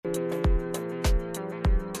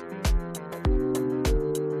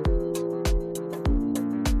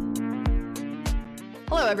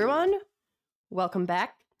everyone. Welcome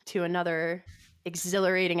back to another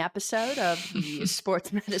exhilarating episode of the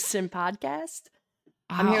Sports Medicine Podcast.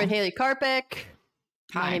 I'm here with Haley Karpik.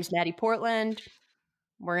 My name's Maddie Portland.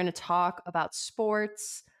 We're going to talk about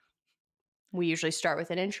sports. We usually start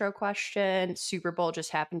with an intro question. Super Bowl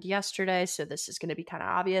just happened yesterday, so this is going to be kind of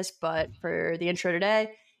obvious. But for the intro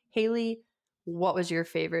today, Haley, what was your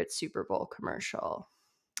favorite Super Bowl commercial?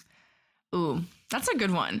 Ooh, that's a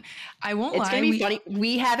good one. I won't lie. It's going to be funny.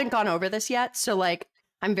 We haven't gone over this yet, so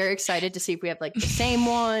I'm very excited to see if we have the same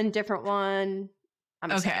one, different one.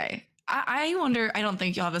 I'm excited. Okay. I wonder, I don't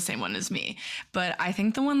think you'll have the same one as me, but I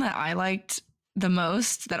think the one that I liked the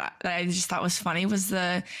most that I just thought was funny was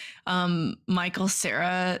the Michael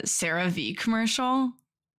Sarah V commercial.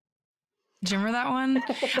 Do you remember that one?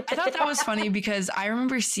 I thought that was funny because I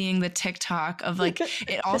remember seeing the TikTok of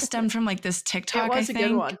it all stemmed from this TikTok. It was a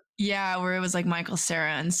good one. Yeah, where it was Michael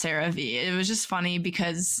Sarah and Sarah V. It was just funny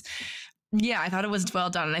because I thought it was well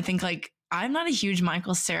done. And I think I'm not a huge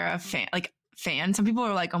Michael Sarah fan. Some people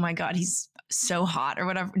are like, oh my God, he's so hot or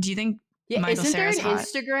whatever. Do you think Michael Sarah's there an hot?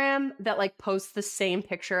 Instagram that posts the same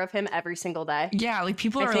picture of him every single day? Yeah,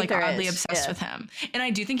 people are oddly obsessed with him. And I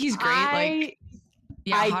do think he's great.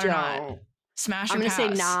 Hot or not? Smash or pass? I'm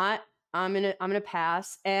gonna say not. I'm gonna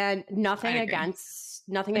pass. And nothing against.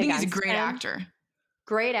 I think he's a great actor.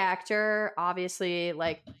 Great actor, obviously.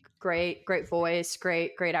 Great voice,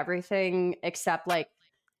 great everything except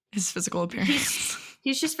his physical appearance.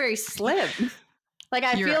 He's just very slim.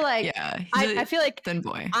 I feel like thin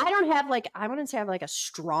boy. I wouldn't say I have a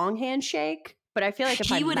strong handshake, but I feel like if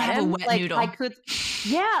he I would met have him, a wet noodle. I could,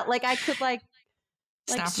 I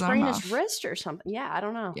could sprain his wrist or something. Yeah, I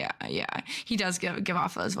don't know. Yeah. He does give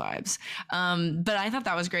off those vibes. But I thought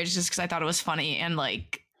that was great just because I thought it was funny and I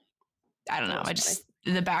don't know.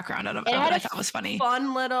 The background of it I thought was funny.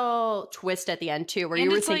 Fun little twist at the end too, where you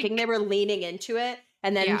were thinking they were leaning into it.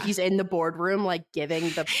 And then he's in the boardroom, giving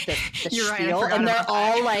the spiel, and they're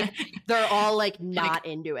all not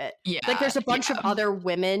into it. Yeah, there's a bunch of other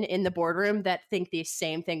women in the boardroom that think the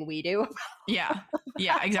same thing we do. Yeah,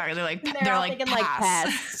 exactly. They're thinking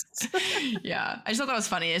pass. Yeah, I just thought that was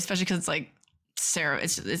funny, especially because it's Sarah,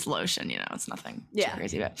 it's lotion, it's nothing too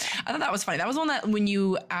crazy. But I thought that was funny. That was one that when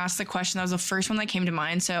you asked the question, that was the first one that came to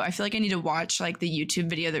mind. So I feel like I need to watch the YouTube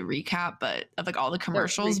video, the recap, but of all the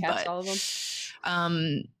commercials. But all of them.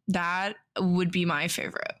 That would be my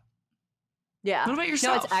favorite. Yeah. What about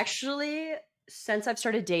yourself? No, it's actually, since I've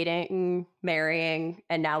started dating, marrying,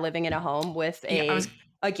 and now living in a home with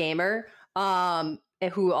a gamer,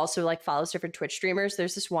 who also follows different Twitch streamers.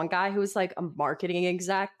 There's this one guy who's a marketing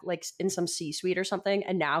exec, in some C-suite or something,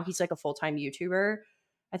 and now he's a full-time YouTuber.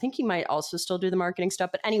 I think he might also still do the marketing stuff,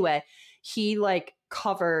 but anyway, he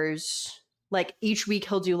covers each week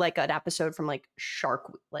he'll do an episode from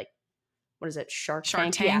Shark what is it? Shark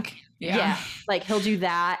Tank? Yeah. He'll do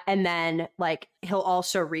that. And then he'll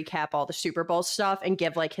also recap all the Super Bowl stuff and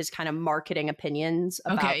give his kind of marketing opinions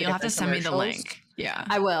about Okay, you'll have to send me the link. Yeah.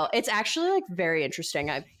 I will. It's actually very interesting.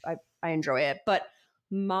 I enjoy it. But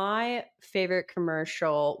my favorite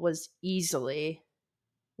commercial was easily,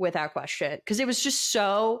 without question, because it was just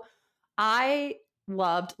I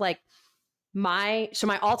loved my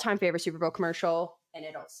all-time favorite Super Bowl commercial, and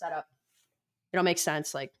it'll make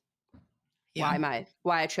sense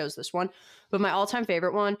why I chose this one. But my all-time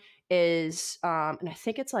favorite one is and I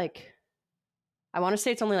think it's I want to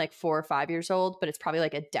say it's only 4 or 5 years old, but it's probably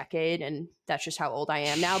a decade, and that's just how old I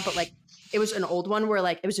am now. But it was an old one where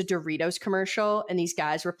it was a Doritos commercial, and these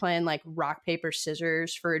guys were playing rock, paper,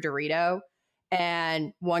 scissors for a Dorito,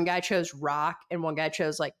 and one guy chose rock and one guy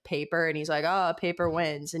chose paper, and he's oh, paper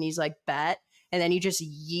wins, and he's bet, and then he just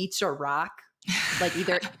yeets a rock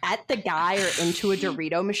either at the guy or into a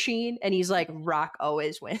Dorito machine, and he's rock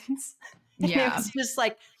always wins. Yeah. It's just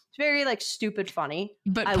very stupid funny.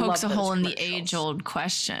 But pokes a hole in the age-old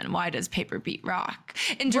question, why does paper beat rock?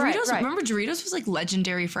 And Doritos, remember Doritos was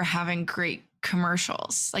legendary for having great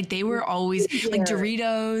commercials. They were always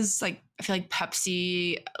Doritos, I feel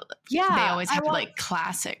Pepsi. Yeah. They always have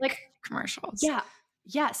classic commercials. Yeah.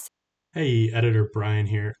 Yes. Hey, editor Brian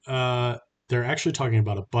here. They're actually talking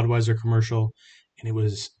about a Budweiser commercial, and it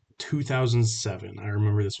was 2007. I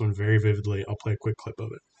remember this one very vividly. I'll play a quick clip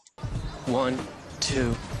of it. 1,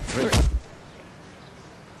 2, 3.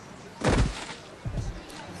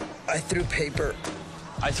 I threw paper.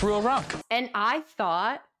 I threw a rock. And I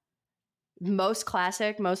thought most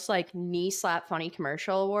classic, most knee slap funny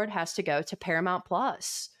commercial award has to go to Paramount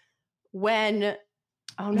Plus. When,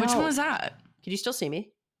 oh no. Which one was that? Can you still see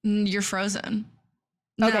me? You're frozen.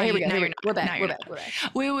 Okay, no, here we go. No, We're back.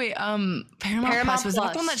 Wait. Paramount Plus, was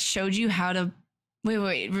that the one that showed you how to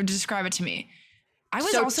Wait. Describe it to me. I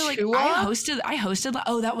was So also like, Tua- I hosted.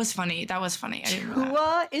 Oh, that was funny. I didn't know that.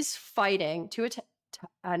 Tua is fighting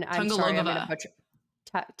and I'm sorry, I'm gonna Tagovailoa. butcher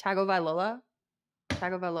Tagovailoa.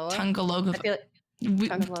 Tagovailoa. I Tungaloga. feel like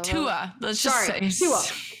Tagovailoa. Tua. Let's just Sorry, say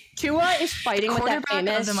Tua is fighting with that quarterback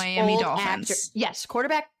famous of the Miami old Dolphins. actor. Yes,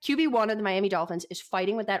 quarterback QB1 of the Miami Dolphins is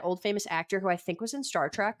fighting with that old famous actor who I think was in Star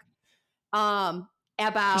Trek. About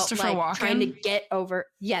Christopher like trying to Walken? get over.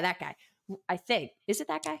 Yeah, that guy. I think. Is it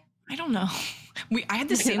that guy? I don't know. I had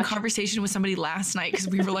the same conversation with somebody last night because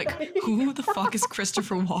we were like, who the fuck is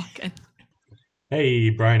Christopher Walken? Hey,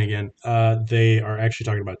 Brian again. They are actually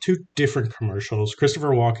talking about two different commercials. Christopher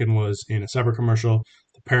Walken was in a separate commercial.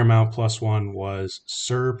 The Paramount Plus one was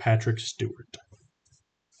Sir Patrick Stewart.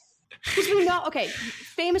 Because we know, okay,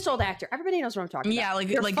 famous old actor. Everybody knows what I'm talking Yeah, about. like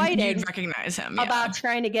They're you'd fighting recognize him. Yeah. about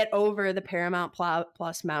trying to get over the Paramount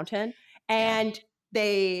Plus mountain, and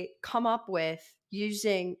they come up with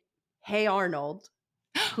using Hey Arnold,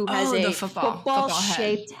 who has the a football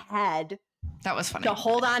football-shaped head That was funny. to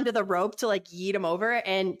hold on to the rope to like yeet him over.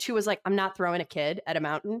 And Tua's like, I'm not throwing a kid at a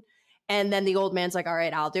mountain. And then the old man's like, all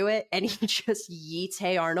right, I'll do it. And he just yeets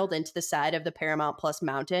Hey Arnold into the side of the Paramount Plus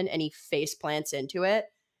mountain and he face plants into it.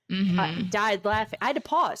 Died laughing. I had to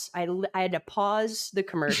pause. I had to pause the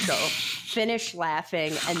commercial, finish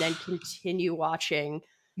laughing, and then continue watching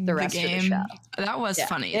the rest of the show. That was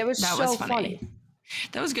funny. It was that so was funny.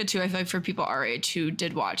 That was good too. I feel like for people our age who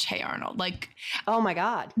did watch Hey Arnold, like, oh my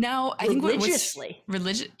god. Now I think religiously,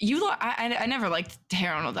 I never liked Hey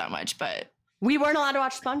Arnold that much, but we weren't allowed to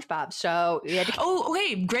watch SpongeBob, so we had to. Oh,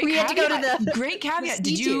 okay, great. We caveat. had to go to the great caveat.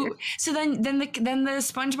 Did you? So then the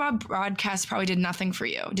SpongeBob broadcast probably did nothing for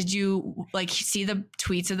you. Did you like see the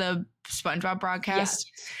tweets of the SpongeBob broadcast?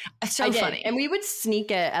 Yeah. So funny. And we would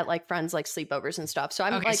sneak it at like friends like sleepovers and stuff. So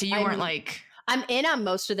I'm okay. Like, so you weren't like. I'm in on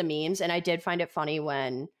most of the memes, and I did find it funny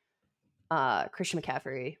when Christian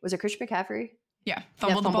McCaffrey was it Christian McCaffrey? Yeah,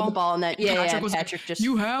 fumbled the ball, and that Patrick just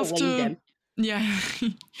you have to. Him. Yeah,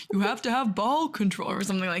 you have to have ball control or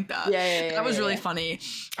something like that. That was really funny.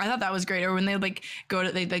 I thought that was great. Or when they like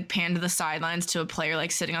they'd like pan to the sidelines to a player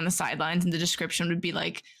like sitting on the sidelines, and the description would be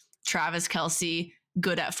like Travis Kelce,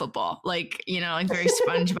 good at football, like, you know, like very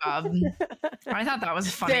SpongeBob. I thought that was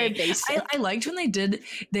funny. I liked when they did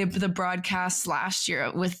the broadcasts last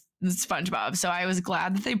year with SpongeBob, so I was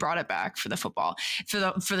glad that they brought it back for the football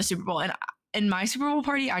for the Super Bowl. And in my Super Bowl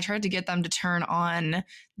party, I tried to get them to turn on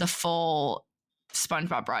the full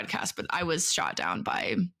SpongeBob broadcast, but I was shot down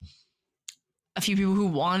by a few people who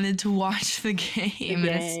wanted to watch the game in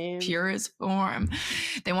its purest form.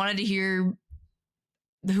 They wanted to hear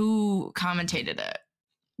who commentated it.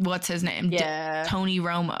 What's his name? Yeah. Tony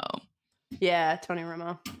Romo. Yeah, Tony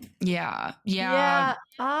Romo. Yeah.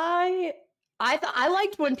 I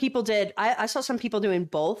liked when people did. I saw some people doing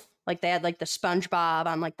both. Like they had like the SpongeBob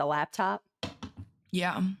on like the laptop.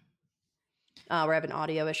 Yeah. We're having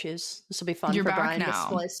audio issues. This will be fun for Brian to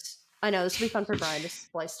splice. I know this will be fun for Brian to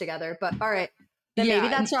splice together. But all right. Then maybe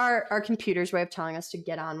that's our computer's way of telling us to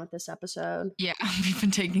get on with this episode. Yeah, we've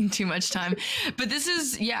been taking too much time. But this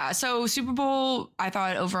is, so Super Bowl, I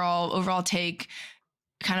thought overall take,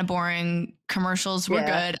 kind of boring. Commercials were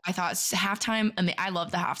good. I thought halftime, I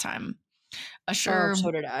love the halftime.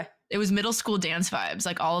 So did I. It was middle school dance vibes.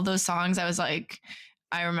 Like all of those songs, I was like,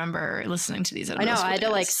 I remember listening to these at middle school I had dance.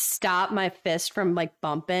 to like stop my fist from like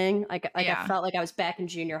bumping. I felt like I was back in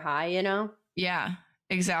junior high, you know? Yeah.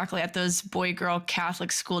 Exactly. At those boy-girl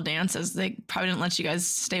Catholic school dances, they probably didn't let you guys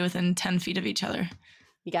stay within 10 feet of each other.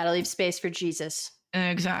 You got to leave space for Jesus.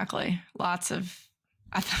 Exactly. Lots of...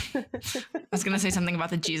 I was going to say something about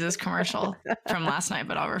the Jesus commercial from last night,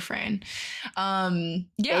 but I'll refrain. You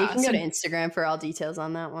can go to Instagram for all details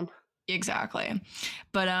on that one. Exactly.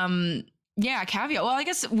 But caveat. Well, I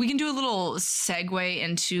guess we can do a little segue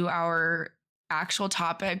into our actual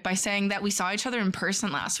topic by saying that we saw each other in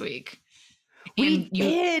person last week. We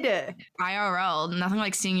did. IRL, nothing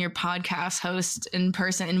like seeing your podcast host in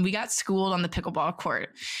person. And we got schooled on the pickleball court.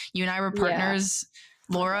 You and I were partners.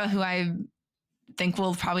 Yeah. Laura, who I think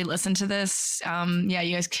will probably listen to this. You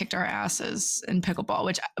guys kicked our asses in pickleball,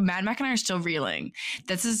 which Mad Mac and I are still reeling.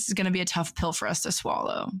 This is going to be a tough pill for us to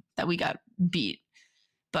swallow, that we got beat.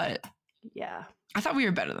 But yeah, I thought we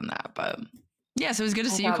were better than that. But yeah, so it was good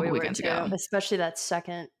to see you a couple weekends ago. Especially that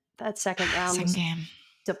second round was game.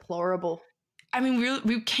 Deplorable. I mean,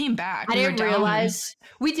 we came back. I didn't realize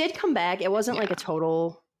we did come back. It wasn't like a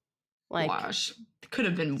total wash. Could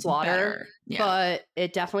have been slaughter, better. But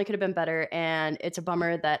it definitely could have been better. And it's a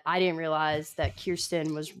bummer that I didn't realize that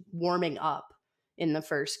Kirsten was warming up in the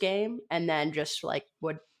first game and then just like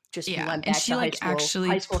would just Yeah. went And back she to like high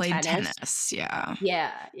actually school played tennis. tennis. Yeah.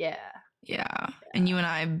 Yeah. And you and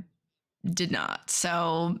I did not.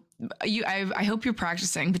 So I hope you're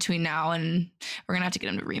practicing between now and we're gonna have to get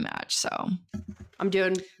him to rematch. So I'm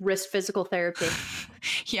doing wrist physical therapy.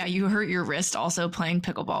 yeah, you hurt your wrist also playing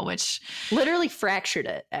pickleball, which Literally fractured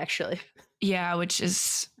it, actually. yeah, which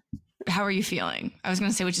is how are you feeling? I was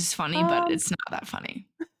gonna say which is funny, but it's not that funny.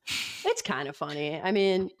 It's kind of funny. I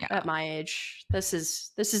mean, Yeah. at my age, this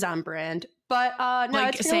is on brand. But no,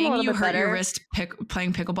 Like it's feeling a saying little you bit hurt better. your wrist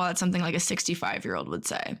playing pickleball, that's something like a 65-year-old would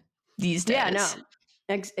say these days. Yeah, no,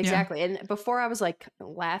 exactly. And before I was like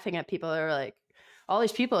laughing at people that were like, all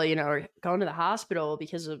these people, you know, are going to the hospital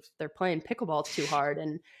because of they're playing pickleball too hard.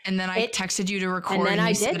 And then I texted you to record, and then and I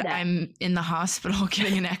you did said that. I'm in the hospital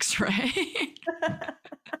getting an X-ray.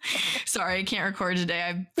 Sorry, I can't record today.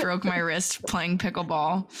 I broke my wrist playing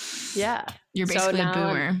pickleball. Yeah, You're so basically a now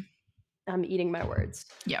boomer. I'm eating my words.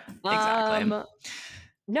 Yep, exactly.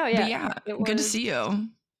 No, yeah, But yeah, good to see you.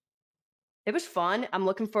 It was fun. I'm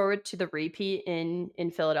looking forward to the repeat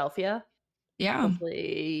in Philadelphia. Yeah,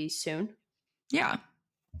 Hopefully soon. yeah.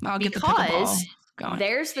 I'll get the pickleball Because going.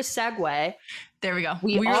 there's the segue. There we go.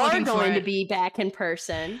 We are are looking going for to be back in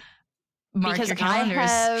person. Mark because your calendars. I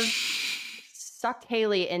have sucked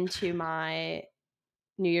Haley into my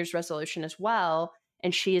New Year's resolution as well,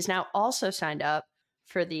 and she is now also signed up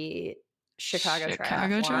for the Chicago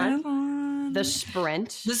Triathlon. The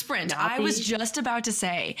sprint. The sprint. I was just about to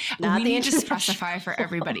say, not we the need to specify for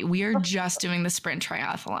everybody. We are just doing the sprint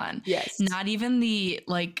triathlon. Yes. Not even the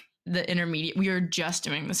intermediate. We are just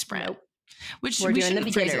doing the sprint. Nope. Which We're we doing the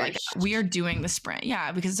shouldn't phrase it like beginners. that. We are doing the sprint.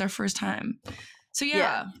 Yeah, because it's our first time. So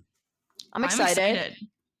yeah. I'm excited.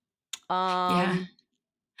 Yeah.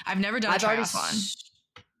 I've never done a triathlon.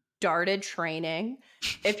 Started training.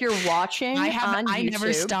 If you're watching on YouTube, I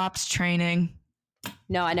never stopped training.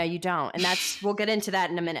 No, I know you don't, and we'll get into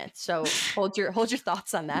that in a minute. So hold your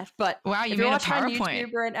thoughts on that. But wow, you if made you're a watching on PowerPoint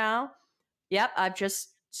YouTube right now, yep, I've just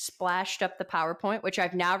splashed up the PowerPoint, which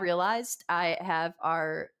I've now realized I have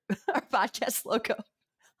our podcast logo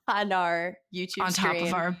on our YouTube on stream, top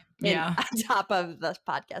of our on top of the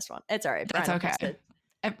podcast one. It's all right. That's okay.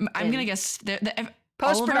 I'm gonna guess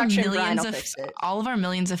post-production. All of our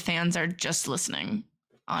millions of fans are just listening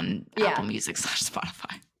on Apple Music /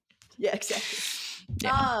 Spotify. Yeah, exactly.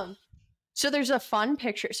 Yeah. So there's a fun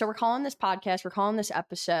picture. So we're calling this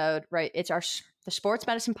episode, right? It's the Sports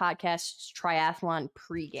Medicine Podcast Triathlon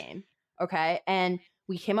pregame. Okay. And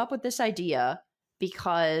we came up with this idea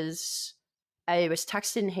because I was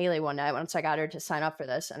texting Haley one night once I got her to sign up for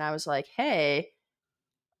this. And I was like, hey,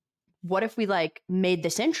 what if we like made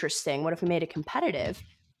this interesting? What if we made it competitive?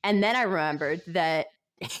 And then I remembered that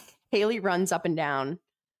Haley runs up and down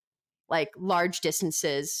like large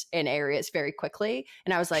distances in areas very quickly.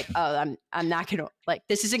 And I was like, oh, I'm not going to like,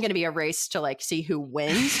 this isn't going to be a race to like see who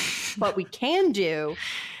wins, but we can do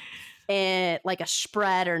like a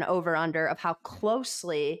spread or an over under of how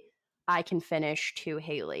closely I can finish to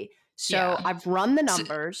Haley. So I've run the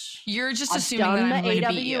numbers. So you're just assuming that I'm going to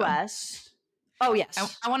beat you. Oh,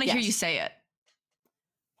 yes. I want to hear you say it.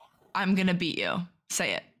 I'm going to beat you.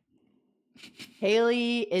 Say it.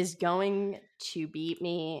 Haley is going to beat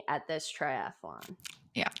me at this triathlon.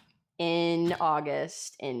 Yeah. In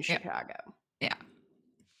August in Chicago. Yeah.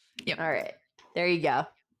 Yep. All right. There you go.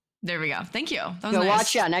 There we go. Thank you. That was nice.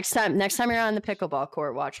 Watch out. Next time you're on the pickleball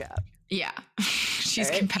court, watch out. Yeah. She's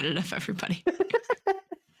competitive, everybody.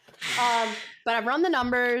 But I've run the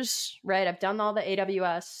numbers, right? I've done all the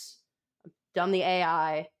AWS, I've done the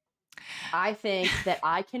AI. I think that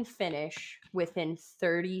I can finish within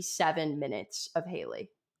 37 minutes of Haley.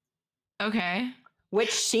 Okay.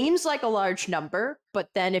 Which seems like a large number, but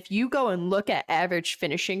then if you go and look at average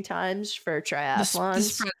finishing times for triathlons, the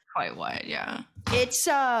spread's quite wide, yeah. It's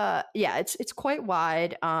quite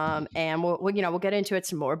wide. And we'll get into it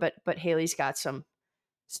some more, but Haley's got some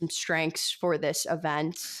strengths for this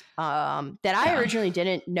event that I originally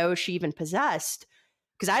didn't know she even possessed,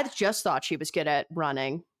 because I just thought she was good at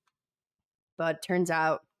running, but turns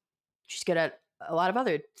out she's good at a lot of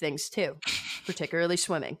other things too, particularly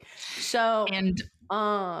swimming. So and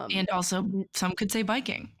also some could say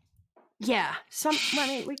biking. Yeah, I'm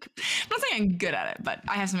not saying I'm good at it, but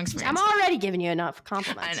I have some experience. I'm already giving you enough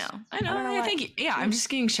compliments. I know. I think I'm just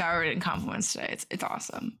getting showered in compliments today. It's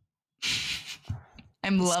awesome.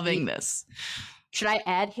 I'm loving this. Should I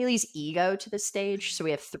add Haley's ego to the stage so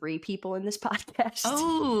we have 3 people in this podcast?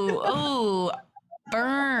 Oh,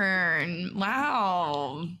 burn.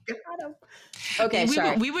 Wow. Okay,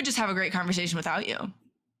 we would just have a great conversation without you.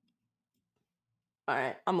 All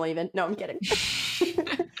right, I'm leaving. No, I'm kidding.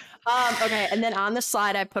 Okay, and then on the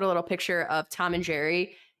slide, I put a little picture of Tom and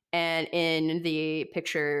Jerry, and in the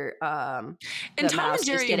picture, And the Tom mouse and is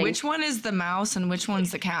Jerry, getting. which one is the mouse and which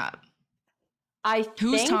one's the cat? I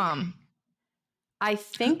Who's think Tom? I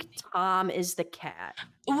think Tom is the cat.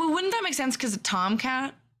 Wouldn't that make sense? Because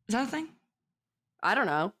Tomcat is that a thing? I don't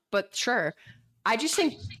know, but sure. I just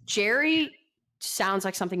think Jerry sounds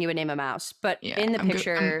like something you would name a mouse, but Yeah, in the I'm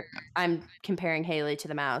picture, I'm comparing Haley to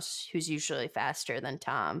the mouse, who's usually faster than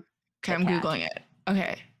Tom. Okay, the I'm cat. Googling it.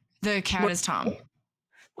 Okay. The cat is Tom.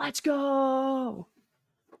 Let's go.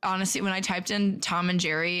 Honestly, when I typed in Tom and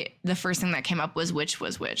Jerry, the first thing that came up was which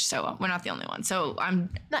was which. So we're not the only one. So I'm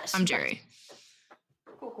Nice. Jerry.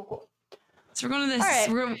 Cool. So we're going to this.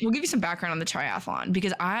 All right. We'll give you some background on the triathlon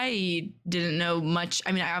because I didn't know much.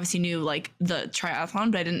 I mean, I obviously knew like the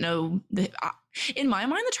triathlon, but I didn't know in my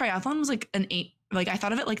mind, the triathlon was like I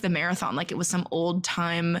thought of it like the marathon, like it was some old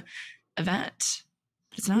time event.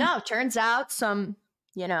 It's not. No, turns out some,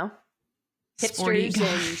 Sporty hipsters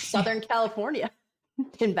guy. in Southern California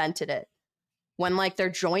invented it. When like their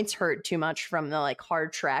joints hurt too much from the like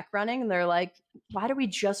hard track running, they're like, why do we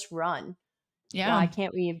just run? Yeah. Why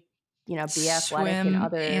can't we, be athletic in Swim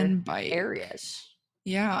other and bike. areas?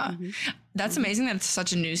 Yeah. Mhm. That's amazing that it's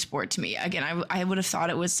such a new sport to me. Again, I would have thought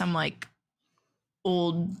it was some like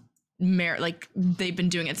old like they've been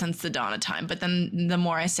doing it since the dawn of time. But then the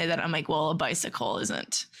more I say that, I'm like, well, a bicycle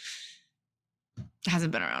hasn't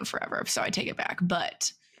been around forever. So I take it back.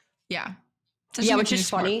 But yeah. Yeah, which is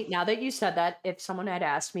funny. Now that you said that, if someone had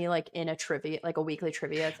asked me like in a trivia, like a weekly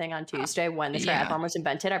trivia thing on Tuesday when the triathlon was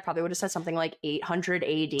invented, I probably would have said something like 800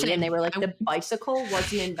 AD. Same. And they were like, the bicycle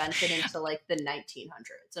wasn't invented until like the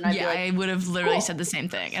 1900s. And I'd be like, I would have literally said the same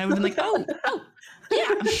thing. And I would have been like, oh, yeah.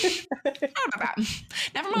 How about that?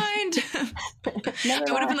 Never mind. I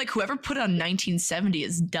would have been like, whoever put it on 1970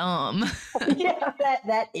 is dumb. Yeah,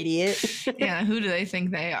 that idiot. Yeah, who do they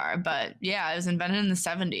think they are? But yeah, it was invented in the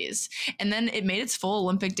 70s. And then it made its full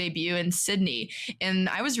Olympic debut in Sydney. And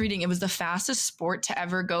I was reading it was the fastest sport to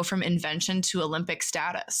ever go from invention to Olympic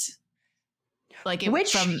status. Like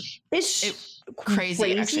Which is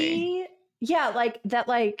crazy, actually. Yeah, like that,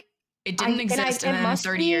 like it didn't exist, and then in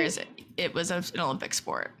 30 years, it was an Olympic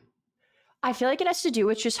sport. I feel like it has to do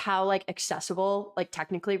with just how like accessible, like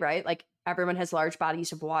technically, right? Like everyone has large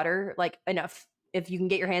bodies of water, like enough. If you can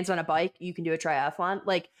get your hands on a bike, you can do a triathlon.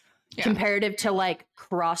 Like comparative to like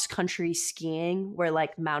cross country skiing, where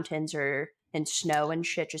like mountains and snow and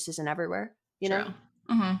shit just isn't everywhere, you know?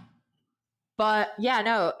 Uh-huh. But yeah,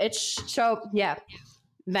 no,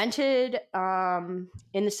 invented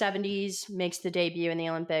in the 70s, makes the debut in the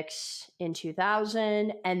Olympics in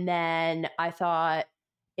 2000. And then I thought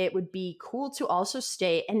it would be cool to also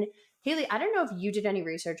state, and Haley, I don't know if you did any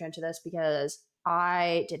research into this because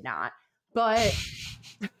I did not, but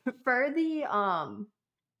for the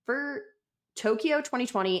for Tokyo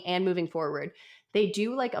 2020 and moving forward, they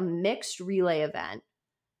do like a mixed relay event.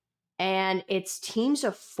 And it's teams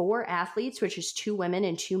of 4 athletes, which is 2 women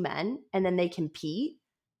and 2 men, and then they compete.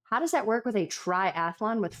 How does that work with a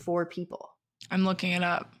triathlon with 4 people? I'm looking it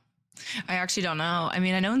up. I actually don't know. I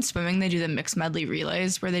mean, I know in swimming they do the mixed medley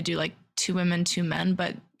relays where they do like 2 women, 2 men,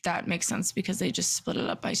 but that makes sense because they just split it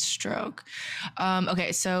up by stroke.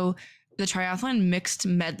 Okay, so the triathlon mixed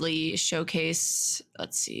medley showcase,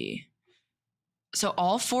 let's see. So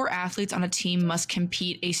all 4 athletes on a team must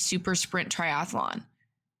compete a super sprint triathlon.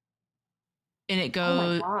 And it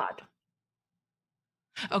goes. Oh my God.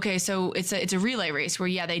 Okay, so it's a relay race where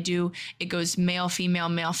it goes male,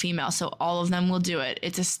 female. So all of them will do it.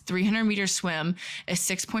 It's a 300-meter swim, a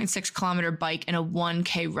 6.6 kilometer bike, and a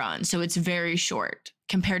 1K run. So it's very short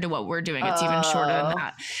compared to what we're doing. It's even shorter than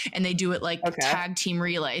that. And they do it like tag team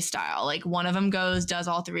relay style. Like one of them does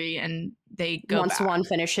all 3, and they go Once back. one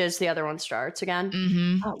finishes, the other one starts again.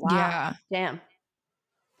 Mm-hmm. Oh wow! Yeah. Damn.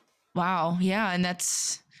 Wow. Yeah, and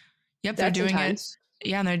that's That's they're doing intense. it.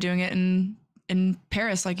 Yeah, and they're doing it in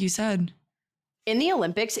Paris, like you said. In the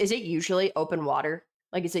Olympics, is it usually open water?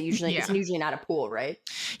 Like, is it usually? Yeah. It's usually not a pool, right?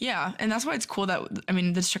 Yeah, and that's why it's cool that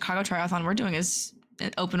the Chicago Triathlon we're doing is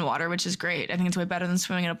in open water, which is great. I think it's way better than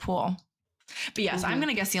swimming in a pool. But yes, I'm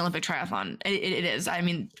gonna guess the Olympic Triathlon. It is. I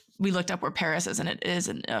mean, we looked up where Paris is, and it is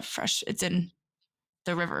it's in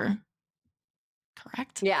the river.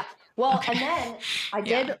 Correct? Yeah. Well, Okay. and then I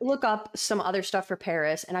did look up some other stuff for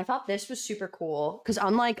Paris, and I thought this was super cool because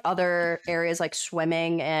unlike other areas like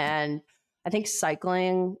swimming and I think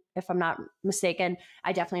cycling, if I'm not mistaken,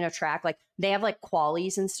 I definitely know track. Like they have like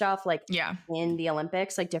qualies and stuff like in the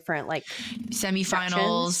Olympics, like different like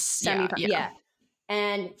semifinals. Yeah.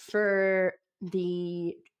 And for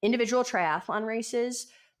the individual triathlon races,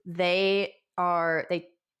 they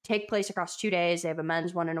take place across 2 days. They have a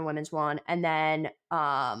men's one and a women's one. And then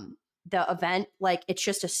the event, like it's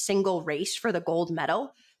just a single race for the gold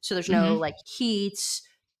medal. So there's no like heats,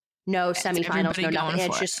 no It's semifinals, everybody no nothing. going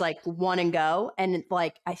It's for it. just like one and go. And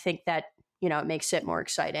like I think that, you know, it makes it more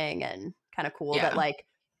exciting and kind of cool Yeah. that like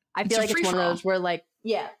I It's feel a like it's one of free-for-all. those where like,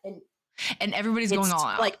 yeah, and everybody's going it's all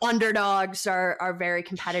out. like underdogs are very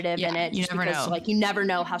competitive in Yeah, it you just never because know. like you never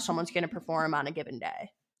know how someone's going to perform on a given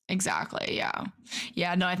day. Exactly. Yeah.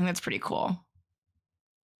 Yeah. No, I think that's pretty cool.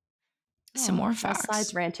 Some more My facts.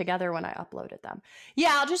 slides ran together when I uploaded them.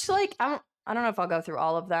 Yeah, I'll just like I don't know if I'll go through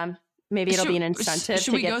all of them. Maybe it'll be an incentive should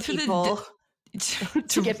to we go get through people to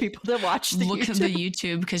to get people to watch the look YouTube. at the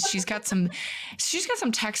YouTube because she's got some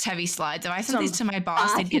text heavy slides. If I sent these to Some my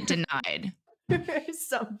boss, they'd get fire. denied.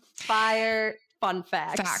 Some fire fun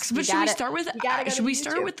facts. But should we start with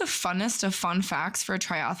YouTube. with the funnest of fun facts for a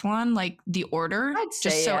triathlon, like the order, I'd just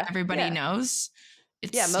say, so yeah. everybody Yeah. knows?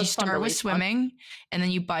 It's Yeah, you most fun start with release one. swimming, and then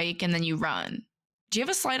you bike, and then you run. Do you have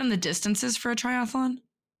a slide on the distances for a triathlon?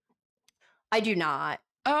 I do not.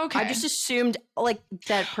 Oh, okay. I just assumed like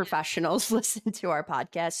that professionals listen to our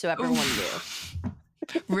podcast, so everyone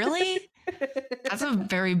knew. Really? That's a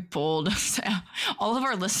very bold. All of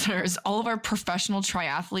our listeners, all of our professional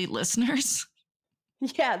triathlete listeners.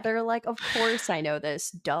 Yeah, they're like, of course I know this.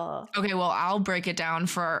 Duh. Okay, well, I'll break it down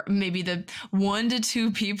for maybe the 1 to 2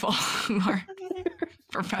 people who are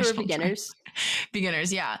professional beginners.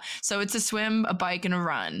 Beginners, yeah. So it's a swim, a bike, and a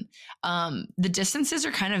run. The distances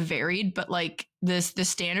are kind of varied, but like the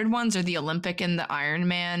standard ones are the Olympic and the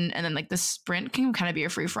Ironman, and then like the sprint can kind of be a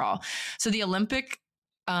free for all. So the Olympic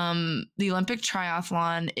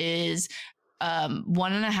triathlon is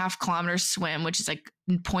 1.5 kilometers swim, which is like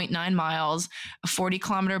 0.9 miles, a 40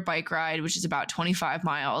 kilometer bike ride, which is about 25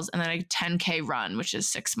 miles, and then a 10K run, which is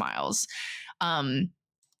 6 miles.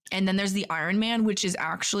 And then there's the Ironman, which is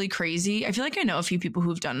actually crazy. I feel like I know a few people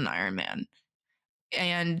who've done an Ironman.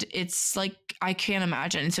 And it's like, I can't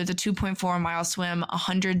imagine. So it's a 2.4 mile swim,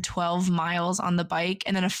 112 miles on the bike,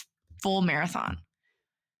 and then a full marathon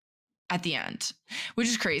at the end, which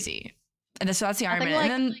is crazy. And so that's the Ironman. Like,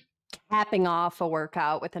 and then capping off a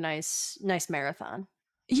workout with a nice marathon.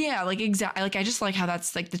 Yeah, like exactly. Like I just like how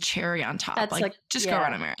that's like the cherry on top. That's like just go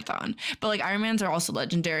run a marathon. But like Ironmans are also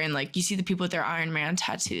legendary, and like you see the people with their Ironman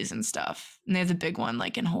tattoos and stuff. And they have the big one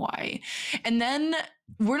like in Hawaii. And then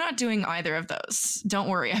we're not doing either of those. Don't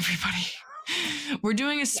worry, everybody. We're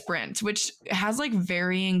doing a sprint, which has like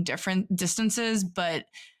varying different distances, but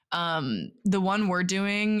the one we're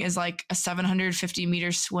doing is like a 750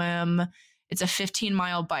 meter swim. It's a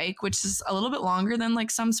 15-mile bike, which is a little bit longer than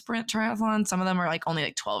like some sprint triathlons. Some of them are like only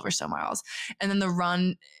like 12 or so miles. And then the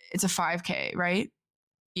run, it's a 5K, right?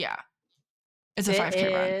 Yeah. It's a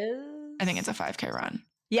 5K run. I think it's a 5K run.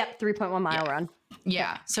 Yep, 3.1 mile run.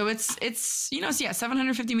 Yeah. So it's so yeah,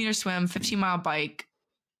 750 meter swim, 15-mile bike,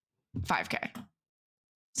 5K.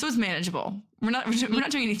 So it's manageable. We're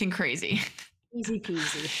not doing anything crazy. Easy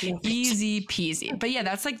peasy. Easy peasy. But yeah,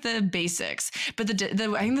 that's like the basics. But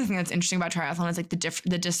I think the thing that's interesting about triathlon is like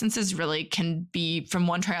the distances really can be from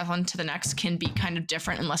one triathlon to the next can be kind of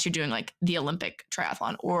different unless you're doing like the Olympic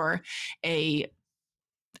triathlon or a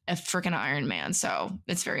freaking Ironman. So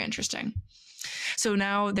it's very interesting. So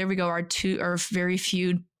now there we go. Our very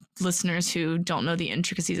few listeners who don't know the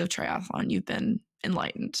intricacies of triathlon. You've been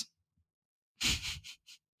enlightened.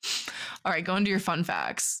 All right, go into your fun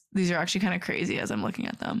facts. These are actually kind of crazy as I'm looking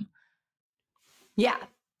at them. Yeah.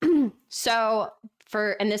 So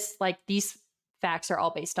these facts are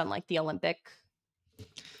all based on like the Olympic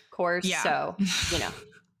course. Yeah. So,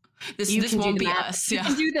 this won't be us. You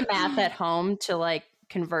can do the math at home to like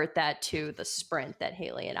convert that to the sprint that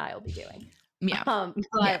Haley and I will be doing. Yeah. Fun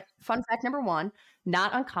fact number 1,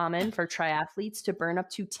 not uncommon for triathletes to burn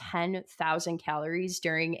up to 10,000 calories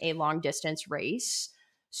during a long distance race.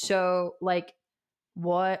 So like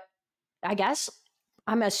what I guess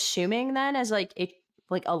I'm assuming then as like a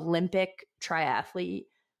Olympic triathlete,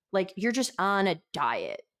 like you're just on a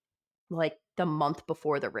diet like the month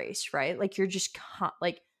before the race, right? Like you're just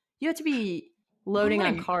like you have to be loading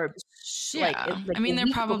on carbs. Yeah. Like I mean, they're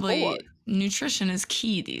probably before. Nutrition is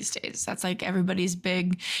key these days. That's like everybody's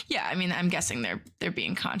big. Yeah. I mean, I'm guessing they're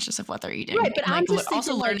being conscious of what they're eating. Right, but I'm just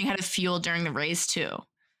also thinking, learning how to fuel during the race too.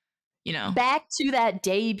 Back to that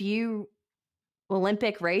debut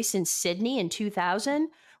Olympic race in Sydney in 2000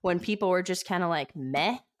 when people were just kind of like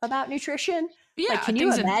meh about nutrition. Yeah. Like, can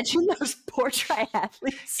you imagine those poor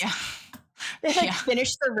triathletes? Yeah. They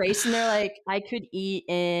finished the race and they're like, I could eat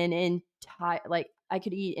an entire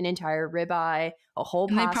ribeye, a whole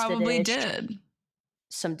pasta they probably dish, did.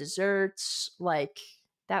 some desserts. Like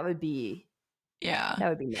that would be Yeah. That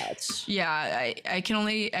would be nuts. Yeah, I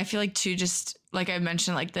feel like too, just like I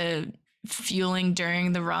mentioned, like the fueling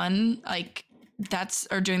during the run, like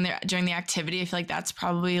or during the activity, I feel like that's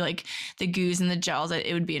probably like the goos and the gels that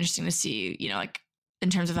it would be interesting to see, like in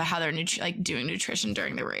terms of how they're like doing nutrition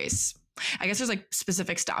during the race. I guess there's like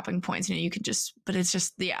specific stopping points, you could just, but it's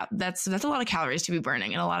just, that's a lot of calories to be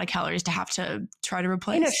burning and a lot of calories to have to try to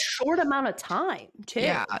replace in a short amount of time too.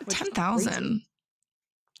 Yeah, 10,000.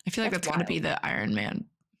 I feel like that's got to be the Ironman.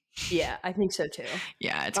 Yeah, I think so too.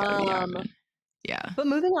 Yeah, it's got to be Ironman. Yeah. But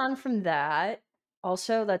moving on from that,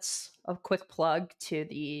 also that's a quick plug to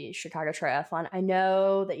the Chicago Triathlon. I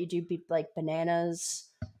know that you do like bananas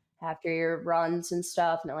after your runs and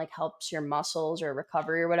stuff, and it like helps your muscles or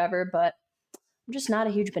recovery or whatever, but I'm just not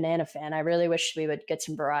a huge banana fan. I really wish we would get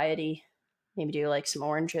some variety. Maybe do like some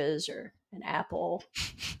oranges or an apple.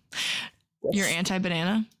 You're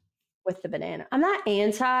anti-banana? With the banana. I'm not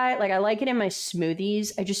anti, like I like it in my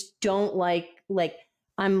smoothies. I just don't like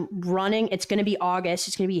I'm running. It's going to be August.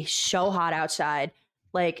 It's going to be so hot outside.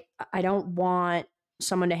 Like I don't want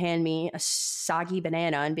someone to hand me a soggy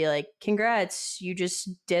banana and be like, congrats, you just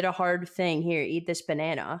did a hard thing. Here, eat this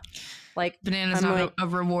banana. Like banana's not like, a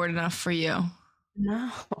reward enough for you. No.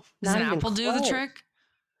 Does an apple do the trick?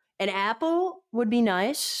 An apple would be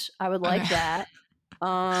nice. I would like that.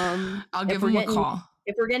 I'll give them a call.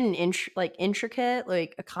 If we're getting intricate,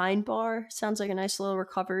 like a Kind bar sounds like a nice little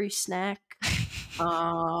recovery snack.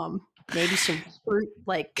 Maybe some fruit,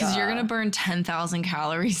 like because you're gonna burn 10,000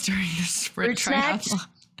 calories during the sprint triathlon.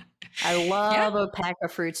 I love a pack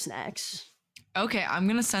of fruit snacks. Okay, I'm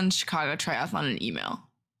gonna send Chicago Triathlon an email.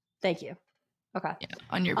 Thank you. Okay, yeah,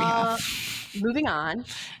 on your behalf. Moving on.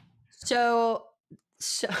 So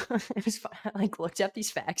it was fun. I looked up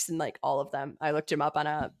these facts and all of them. I looked them up on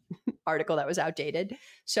a article that was outdated.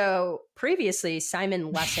 So previously,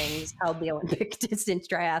 Simon Lessings held the Olympic distance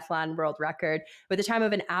triathlon world record with a time of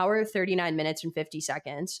 1 hour, 39 minutes and 50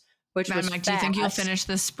 seconds, which was Mike, fast. do you think you'll finish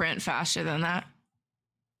the sprint faster than that?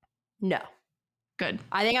 No. Good.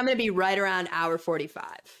 I think I'm going to be right around hour 45.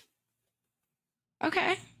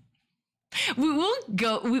 Okay. We'll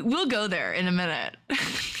go there in a minute.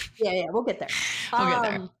 Yeah, we'll get there. We'll get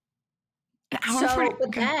there.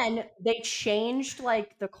 But then they changed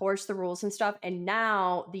the course, the rules and stuff, and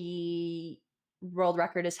now the world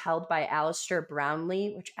record is held by Alistair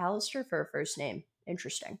Brownlee, which Alistair for a first name.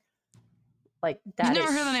 Interesting. You've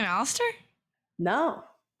never heard the name Alistair? No.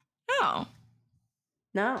 Oh.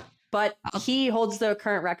 No. But he holds the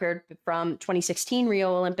current record from 2016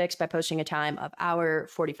 Rio Olympics by posting a time of hour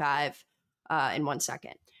 45 in 1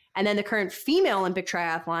 second. And then the current female Olympic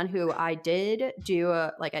triathlon, who I did do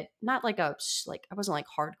I wasn't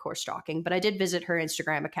hardcore stalking, but I did visit her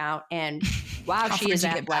Instagram account, and wow, she is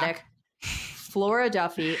athletic. Flora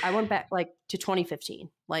Duffy. I went back to 2015.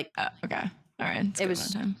 Okay, all right. It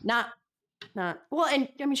was not well, and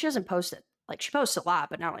I mean she doesn't post it. She posts a lot,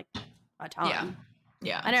 but not a ton.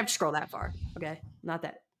 Yeah. I didn't have to scroll that far. Okay, not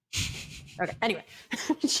that. Okay. Anyway,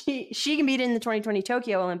 she competed in the 2020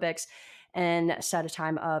 Tokyo Olympics and set a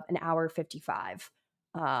time of 1 hour 55.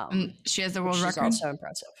 She has the world record. Also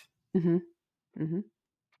impressive. Mm-hmm. Mm-hmm.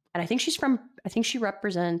 And I think she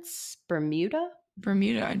represents Bermuda.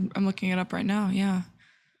 I'm looking it up right now. Yeah.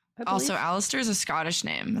 Also, Alistair is a Scottish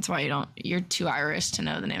name. That's why you're too Irish to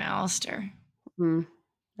know the name Alistair.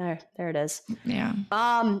 There it is. Yeah.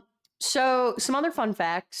 So some other fun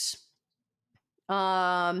facts.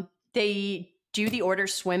 They do the order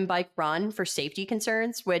swim, bike, run for safety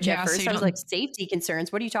concerns, which at first I was like, safety concerns?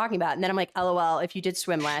 What are you talking about? And then I'm like, LOL, if you did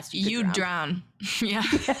swim last, you'd drown. Yeah.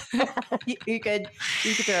 you could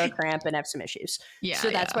throw a cramp and have some issues. Yeah. So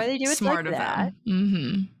that's why they do it smart like of that.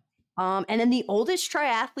 Them. Mm-hmm. And then the oldest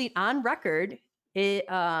triathlete on record, it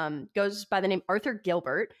goes by the name Arthur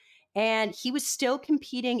Gilbert. And he was still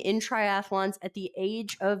competing in triathlons at the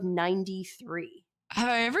age of 93. Have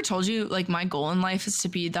I ever told you, my goal in life is to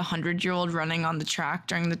be the 100-year-old running on the track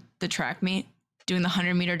during the track meet, doing the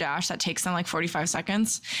 100-meter dash that takes them 45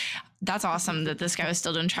 seconds? That's awesome that this guy was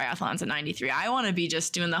still doing triathlons at 93. I want to be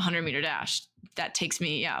just doing the 100-meter dash. That takes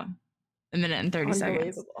me, 1 minute and 30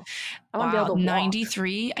 seconds. I want to be able to walk.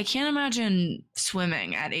 93? I can't imagine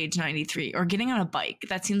swimming at age 93 or getting on a bike.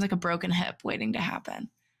 That seems like a broken hip waiting to happen.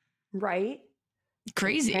 Right?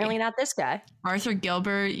 Crazy. Apparently not this guy. Arthur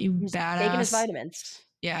Gilbert, He's badass. Taking his vitamins.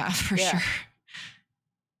 Yeah, for sure.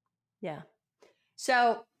 Yeah.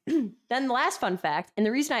 So then the last fun fact, and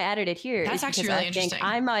the reason I added it here is actually because really I think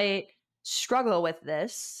I might struggle with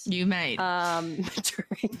this. You might.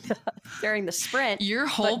 During the sprint. Your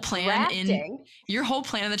whole plan in the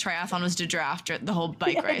triathlon was to draft the whole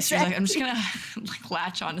bike race. Exactly. I'm just gonna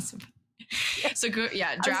latch on to some. So yeah,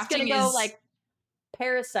 I was drafting gonna go is like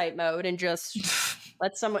parasite mode and just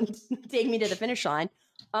let someone take me to the finish line.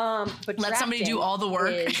 But let somebody do drafting all the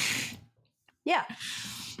work. yeah,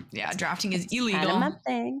 Yeah, drafting is kind of illegal. my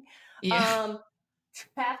thing. Yeah.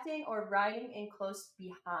 Drafting or riding in close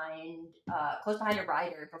behind a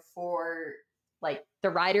rider before, like the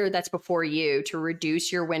rider that's before you, to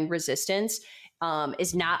reduce your wind resistance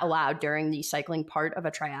is not allowed during the cycling part of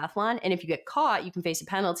a triathlon. And if you get caught, you can face a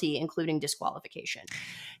penalty, including disqualification.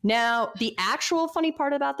 Now, the actual funny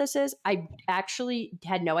part about this is I actually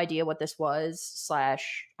had no idea what this was. / I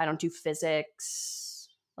don't do physics,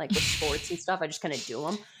 like with sports and stuff. I just kind of do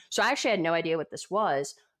them. So I actually had no idea what this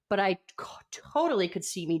was, but I totally could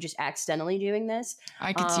see me just accidentally doing this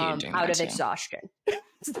I could see you doing out that of too. exhaustion.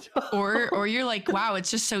 Or you're like, wow,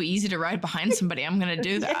 it's just so easy to ride behind somebody. I'm gonna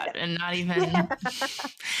do that and not even.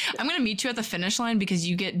 I'm gonna meet you at the finish line because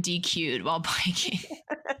you get DQ'd while biking,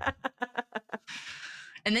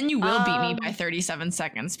 and then you will beat me by 37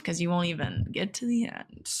 seconds because you won't even get to the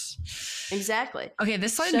end. Exactly. Okay,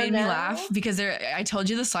 this slide made me laugh because I told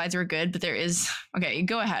you the slides were good, but there is. Okay,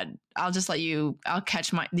 go ahead. I'll just let you. I'll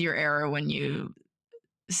catch your error when you,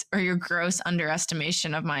 or your gross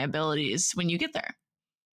underestimation of my abilities when you get there.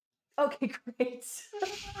 Okay, great.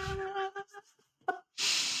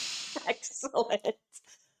 Excellent.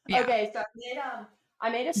 Yeah. Okay, so I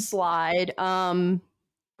made a slide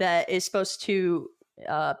that is supposed to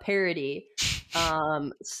parody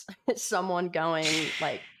someone going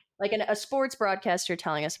like a sports broadcaster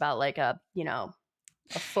telling us about like a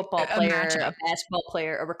football player, a basketball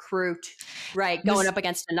player, a recruit, right? Going up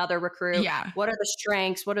against another recruit. Yeah. What are the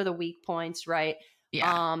strengths? What are the weak points? Right.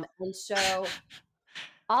 Yeah. And so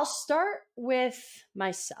I'll start with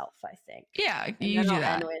myself, I think. Yeah, And you do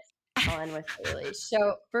that. I'll end with Haley.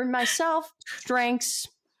 So for myself, strengths,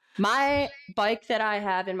 my bike that I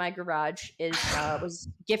have in my garage was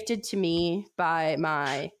gifted to me by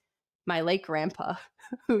my late grandpa,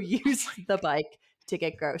 who used the bike to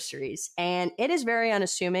get groceries. And it is very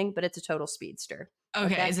unassuming, but it's a total speedster.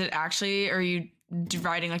 Okay. Is it actually, or are you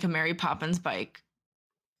riding like a Mary Poppins bike?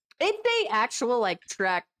 It's a actual like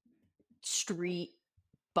track street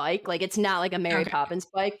bike. Like it's not like a Mary Poppins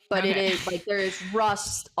bike, but it is like there is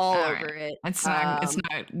rust all over it. It's not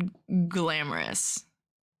glamorous.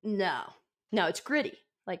 No, it's gritty.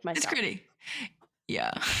 Like myself. It's gritty.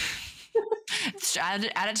 Yeah. add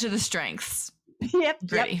it to the strengths. Yep.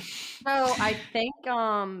 Gritty. Yep. So I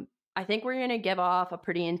think we're gonna give off a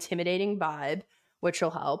pretty intimidating vibe, which will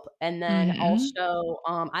help. And then also,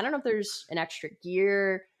 I don't know if there's an extra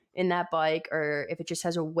gear in that bike or if it just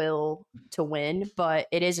has a will to win, but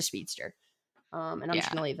it is a speedster. And I'm just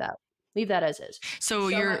gonna leave that as is. So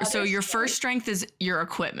your first strength is your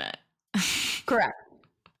equipment. Correct.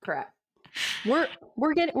 We're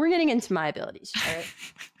getting into my abilities.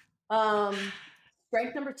 All right.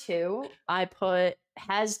 Strength number 2, I put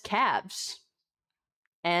has calves.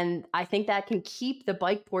 And I think that can keep the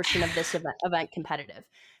bike portion of this event competitive.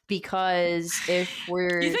 Because if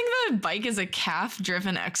we're... You think the bike is a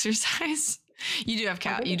calf-driven exercise? You do have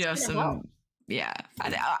calf. You do have some... Help. Yeah.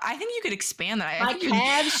 I think you could expand that. My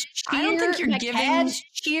calves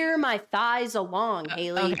cheer my thighs along,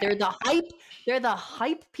 Haley. Okay. They're the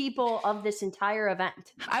hype people of this entire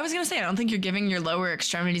event. I was going to say, I don't think you're giving your lower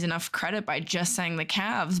extremities enough credit by just saying the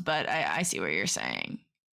calves, but I see what you're saying.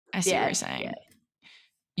 Yeah.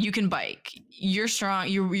 You can bike. You're strong.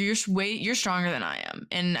 You're stronger than I am.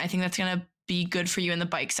 And I think that's going to be good for you in the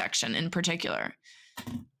bike section in particular.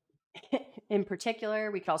 In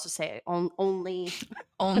particular, we could also say only.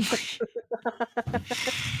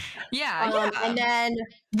 Yeah. And then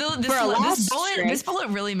this bullet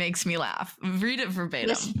really makes me laugh. Read it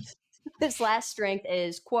verbatim. This last strength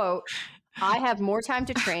is, quote, I have more time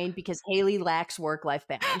to train because Haley lacks work-life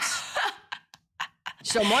balance.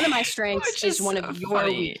 So one of my strengths is one of your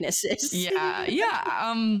weaknesses. Yeah.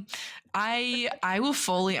 I will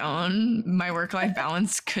fully own my work-life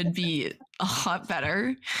balance could be a lot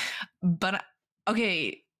better. But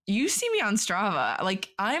okay, you see me on Strava. Like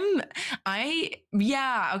I may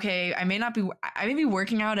be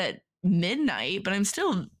working out at midnight, but I'm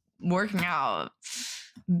still working out.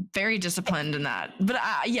 Very disciplined in that. But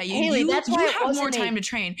Haley, you have more time to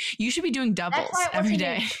train. You should be doing doubles every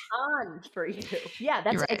day. On for you. Yeah,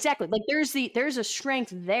 that's right. Exactly. Like there's a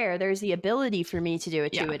strength there. There's the ability for me to do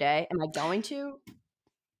it 2 a day. Am I going to?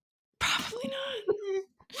 Probably not.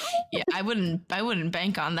 Yeah, I wouldn't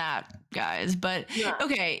bank on that, guys. But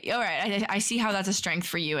okay, all right. I see how that's a strength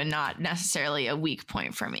for you and not necessarily a weak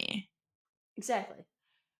point for me. Exactly.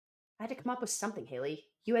 I had to come up with something, Haley.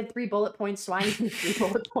 You had 3 bullet points, so I need 3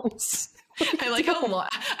 bullet points. I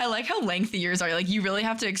like how lengthy yours are. Like you really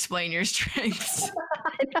have to explain your strengths.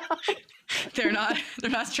 I know. They're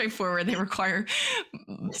not straightforward. They require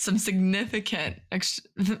some significant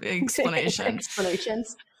explanation.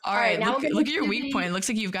 Explanations. All right, now look at your weak point. It looks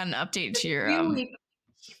like you've got an update to your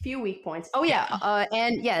few weak points. Oh yeah,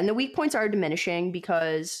 and the weak points are diminishing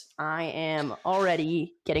because I am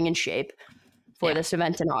already getting in shape for this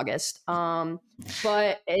event in August.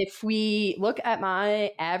 But if we look at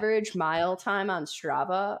my average mile time on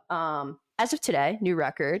Strava, as of today, new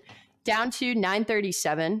record, down to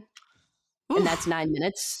 9:37, and that's 9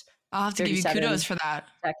 minutes. I'll have to give you kudos for that.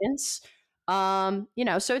 Seconds.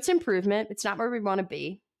 So it's improvement. It's not where we want to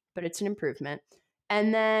be, but it's an improvement.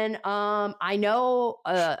 And then I know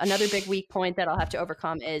another big weak point that I'll have to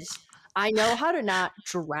overcome is I know how to not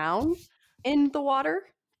drown in the water,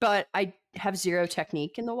 but I have zero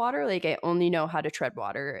technique in the water. Like I only know how to tread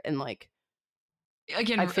water, and like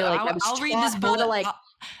again, I feel like I'll read this bullet.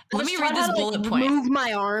 Let me read this bullet point. Move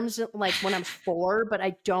my arms like when I'm 4, but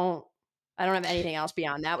I don't have anything else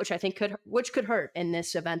beyond that, which I think could hurt in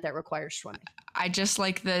this event that requires swimming. I just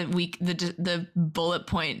like the bullet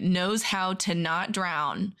point, knows how to not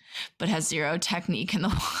drown, but has zero technique in the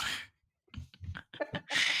water.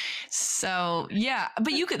 So yeah,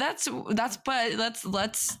 but you could, but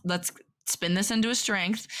let's spin this into a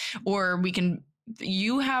strength, or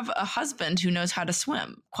you have a husband who knows how to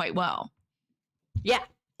swim quite well. Yeah.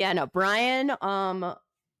 No, Brian,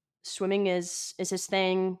 swimming is his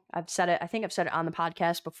thing. I've said it. I think I've said it on the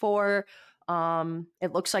podcast before.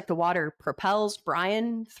 It looks like the water propels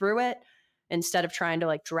Brian through it instead of trying to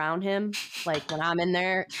like drown him. Like when I'm in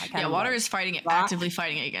there, water is actively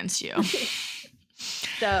fighting against you.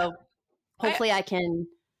 So hopefully I can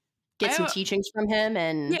get some teachings from him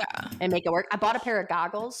and make it work. I bought a pair of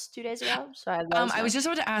goggles 2 days ago. So I was just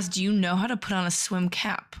about to ask, do you know how to put on a swim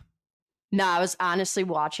cap? No, I was honestly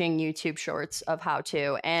watching YouTube shorts of how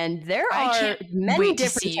to, and there are many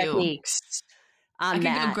different techniques. I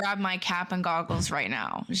can go grab my cap and goggles right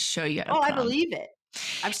now. Just show you. I believe it.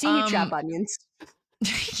 I've seen you chop onions.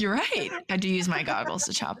 You're right. I do use my goggles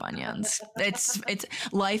to chop onions. It's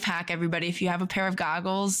life hack, everybody. If you have a pair of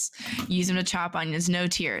goggles, use them to chop onions. No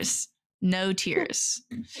tears. No tears.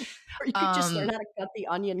 Or you could just learn how to cut the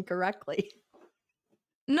onion correctly.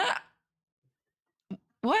 No.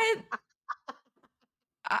 What?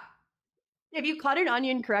 If you cut an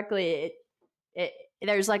onion correctly, it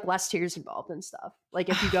there's like less tears involved and stuff. Like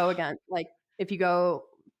if you go again.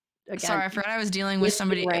 Sorry, I forgot I was dealing with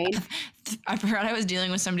somebody. I forgot I was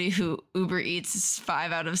dealing with somebody who Uber Eats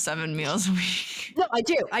 5 out of 7 meals a week. No, I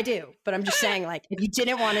do. But I'm just saying, like, if you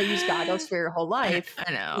didn't want to use goggles for your whole life,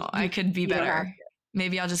 I know I could be better.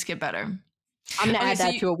 Maybe I'll just get better. I'm gonna add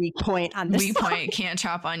that to a weak point on this. Weak point: can't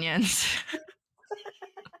chop onions.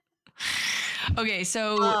 Okay,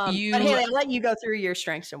 so But Haley, I'll let you go through your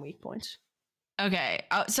strengths and weak points. Okay,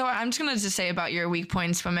 so I'm just gonna say about your weak point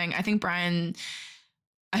in swimming. I think Brian,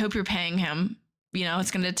 I hope you're paying him. You know,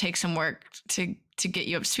 it's gonna take some work to get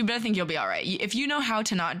you up to speed, but I think you'll be all right. If you know how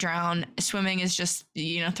to not drown, swimming is just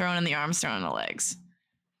throwing in the arms, throwing in the legs.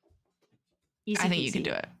 I think you can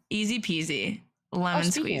do it. Easy peasy, lemon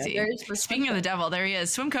squeezy. Speaking of the devil, there he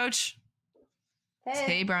is, swim coach.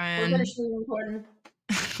 Hey Brian.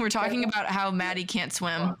 We're talking about how Maddie can't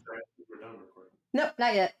swim. Nope,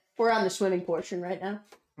 not yet. We're on the swimming portion right now.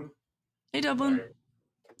 Hey, Dublin.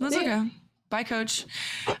 That's okay. Bye, coach.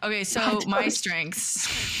 Okay, so my strengths.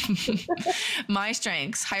 My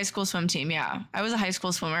strengths, high school swim team. Yeah, I was a high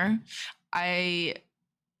school swimmer. I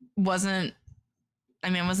wasn't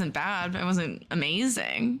bad. I wasn't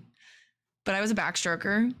amazing. But I was a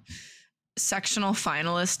backstroker. Sectional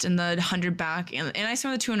finalist in the 100 back, and I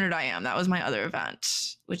swam the 200 IM. That was my other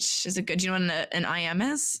event, which is a good. Do you know what an IM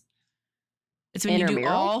is? It's when you do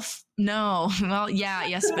all. No, well, yeah,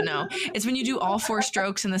 yes, but no. It's when you do all 4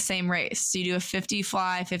 strokes in the same race. So you do a 50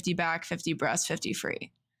 fly, 50 back, 50 breast, 50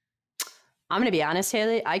 free. I'm gonna be honest,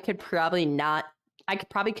 Haley. I could probably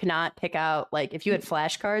could not pick out, like, if you had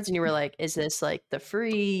flashcards and you were like, is this like the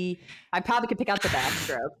free? I probably could pick out the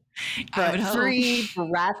backstroke. But free,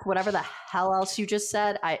 breath, whatever the hell else you just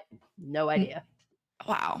said, no idea.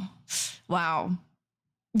 Wow.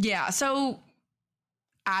 Yeah, so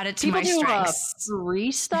add it to People my strengths.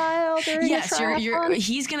 Freestyle during yes,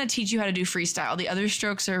 he's gonna teach you how to do freestyle. The other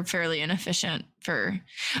strokes are fairly inefficient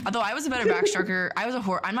although I was a better backstroker.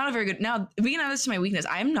 I'm not a very good, now we can add this to my weakness.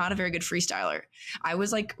 I'm not a very good freestyler. I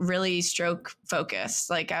was like really stroke focused.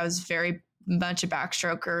 Like I was very much a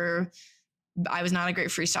backstroker. I was not a great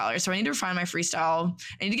freestyler. So I need to refine my freestyle.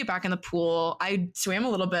 I need to get back in the pool. I swam a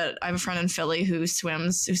little bit. I have a friend in Philly who swam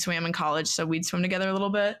in college. So we'd swim together a little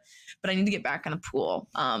bit, but I need to get back in the pool.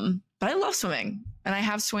 But I love swimming, and I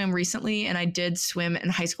have swam recently, and I did swim in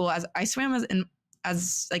high school as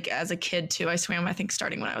a kid too. I swam, I think,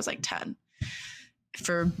 starting when I was like 10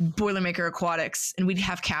 for Boilermaker Aquatics, and we'd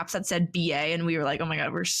have caps that said BA, and we were like, oh my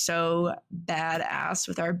God, we're so badass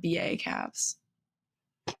with our BA caps.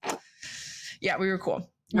 Yeah, we were cool.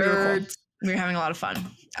 We were having a lot of fun.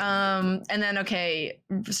 And then, okay,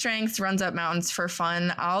 strength, runs up mountains for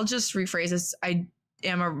fun. I'll just rephrase this. I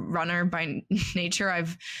am a runner by nature.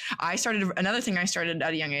 Another thing I started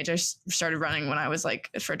at a young age. I started running when I was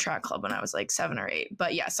like for a track club when I was like 7 or 8.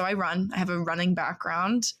 But yeah, so I run. I have a running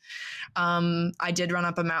background. I did run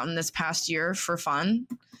up a mountain this past year for fun.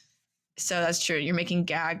 So that's true. You're making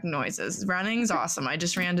gag noises. Running's awesome. I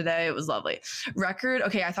just ran today. It was lovely. Record.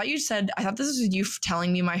 Okay. I thought this was you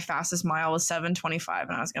telling me my fastest mile was 7:25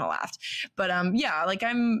 and I was going to laugh. But yeah, like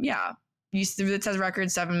it says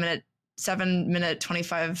record 7 minute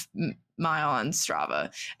 25 mile on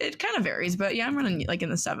Strava. It kind of varies, but yeah, I'm running like in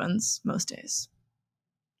the 7s most days.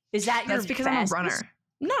 Is that That's because fastest? I'm a runner.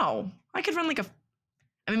 No, I could run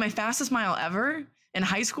my fastest mile ever in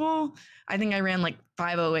high school, I think I ran like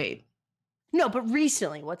 5:08. No, but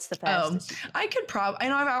recently, what's the fastest? I could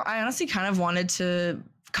I honestly kind of wanted to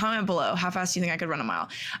comment below. How fast do you think I could run a mile?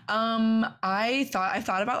 I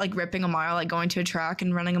thought about like ripping a mile, like going to a track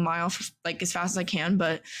and running a mile for like as fast as I can.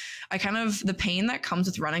 But the pain that comes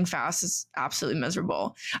with running fast is absolutely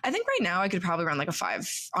miserable. I think right now I could probably run like a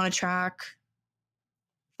 5 on a track,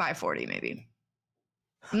 5:40 maybe.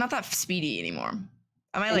 I'm not that speedy anymore.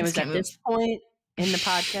 It was at this point in the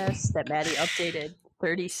podcast that Maddie updated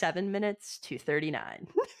 37 minutes to 39.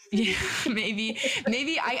 Yeah, maybe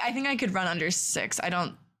I think I could run under 6. I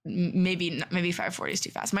don't, maybe 5:40 is too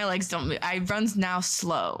fast. My legs don't move. I run now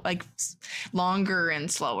slow, like longer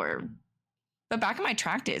and slower. But back in my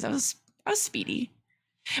track days, I was speedy,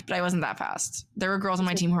 but I wasn't that fast. There were girls on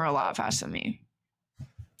my team who were a lot faster than me.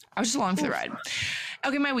 I was just along for the ride.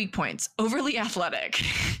 Okay, my weak points. Overly athletic.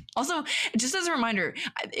 Also, just as a reminder,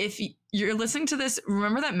 if you're listening to this,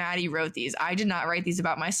 remember that Maddie wrote these. I did not write these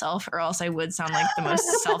about myself, or else I would sound like the most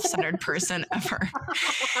self-centered person ever.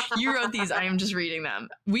 You wrote these. I am just reading them.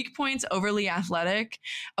 Weak points, overly athletic.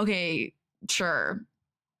 Okay, sure.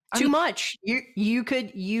 Too much. You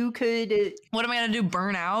could. What am I gonna do?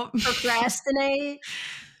 Burn out? Procrastinate.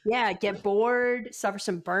 Yeah, get bored, suffer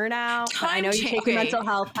some burnout. I know you take your mental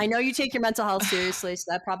health. I know you take your mental health seriously,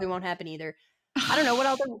 so that probably won't happen either. I don't know what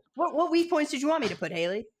else. What weak points did you want me to put,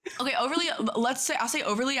 Haley? Okay, I'll say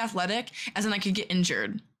overly athletic, as in I could get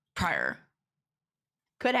injured prior.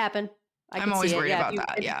 Could happen. I'm always worried about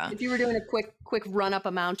that. Yeah. If you were doing a quick run up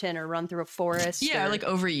a mountain or run through a forest. Yeah, like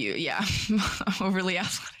over you. Yeah, overly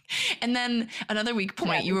athletic. And then another weak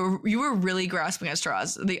point, you were really grasping at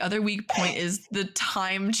straws. The other weak point is the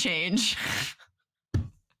time change,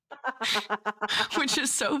 which is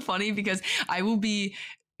so funny because I will be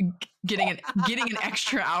getting an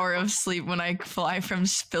extra hour of sleep when I fly from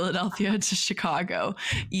Philadelphia to Chicago,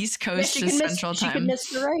 East Coast to Central Time. She could miss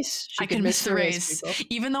the race. I could miss the race,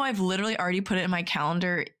 even though I've literally already put it in my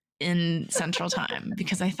calendar in Central Time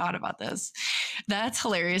because I thought about this. That's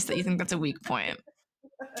hilarious that you think that's a weak point.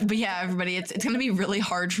 But yeah, everybody, it's going to be really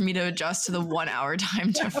hard for me to adjust to the 1 hour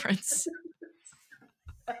time difference.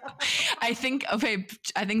 I think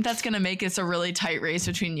that's going to make this a really tight race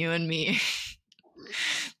between you and me.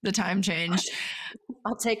 The time change.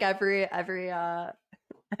 I'll take every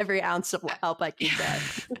ounce of help I can get.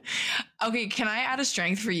 Okay, can I add a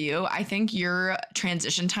strength for you? I think your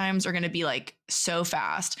transition times are going to be like so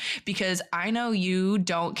fast because I know you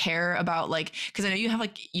don't care about because I know you have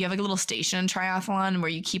a little station triathlon where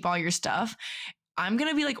you keep all your stuff. I'm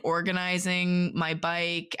going to be like organizing my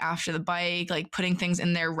bike after the bike, like putting things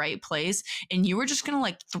in their right place. And you were just going to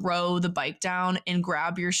like throw the bike down and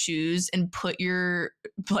grab your shoes and put your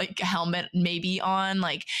like helmet maybe on.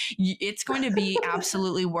 Like it's going to be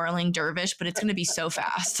absolutely whirling dervish, but it's going to be so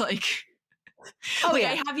fast. Like,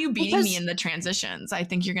 I have you beating me in the transitions. I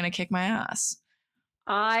think you're going to kick my ass.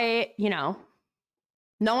 No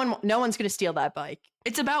one's going to steal that bike.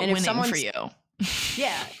 It's about winning for you.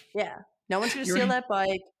 Yeah. No one's gonna steal that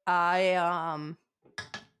bike. I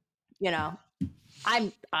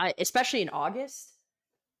especially in August.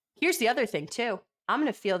 Here's the other thing too. I'm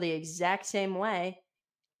gonna feel the exact same way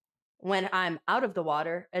when I'm out of the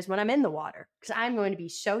water as when I'm in the water because I'm going to be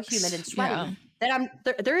so humid and sweaty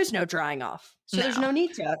that there is no drying off. So there's no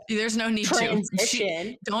need to. There's no need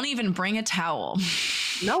transition. Don't even bring a towel.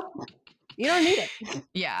 Nope. You don't need it.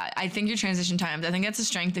 Yeah, I think your transition times, I think that's a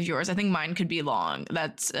strength of yours. I think mine could be long.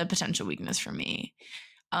 That's a potential weakness for me.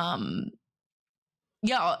 Yeah.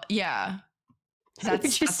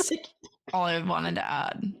 That's Just like all I wanted to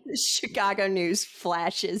add. Chicago news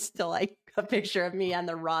flashes to like a picture of me on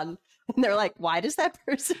the run. And they're like, why does that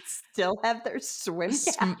person still have their swim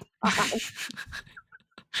cap on?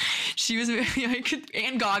 She was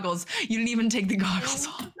and goggles. You didn't even take the goggles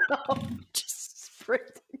off. No, just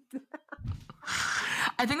sprinting.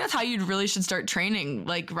 I think that's how you really should start training,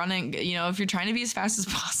 like running, if you're trying to be as fast as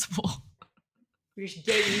possible. You should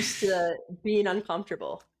get used to being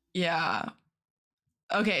uncomfortable. Yeah.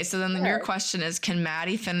 Okay, so then your question is, can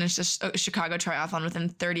Maddie finish the Chicago Triathlon within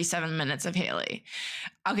 37 minutes of Haley?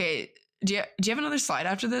 Okay, do you have another slide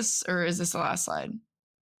after this, or is this the last slide?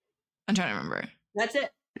 I'm trying to remember. That's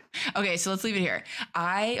it. Okay, so let's leave it here.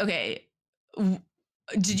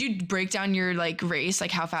 Did you break down your like race,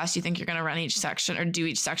 like how fast you think you're gonna run each section or do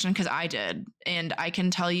each section? Because I did, and I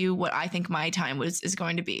can tell you what I think my time is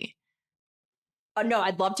going to be. No,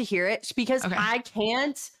 I'd love to hear it because I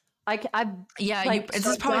can't.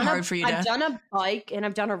 It's probably hard for you to. I've done a bike and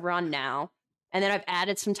I've done a run now, and then I've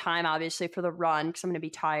added some time obviously for the run because I'm going to be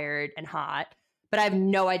tired and hot. But I have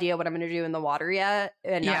no idea what I'm going to do in the water yet,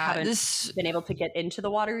 and I haven't been able to get into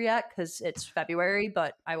the water yet because it's February.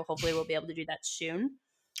 But I will hopefully will be able to do that soon.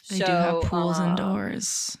 They do have pools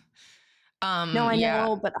indoors. No, I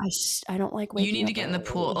know, but I don't like. You need to get in the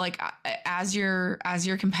pool, like as your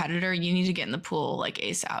competitor. You need to get in the pool like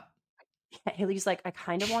ASAP. Haley's like, I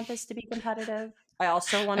kind of want this to be competitive. I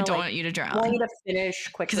also want to. I don't want you to drown. I want you to finish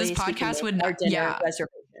quickly because this podcast would not. Yeah.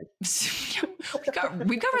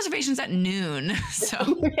 We've got reservations at noon. So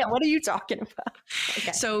yeah, what are you talking about?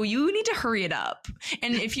 Okay. So you need to hurry it up.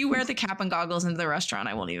 And if you wear the cap and goggles into the restaurant,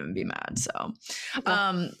 I won't even be mad. So,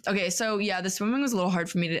 okay. So yeah, the swimming was a little hard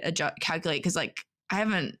for me to calculate because like I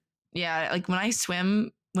haven't. Yeah, like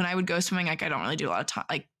when I would go swimming, like I don't really do a lot of time.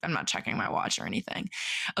 Like I'm not checking my watch or anything.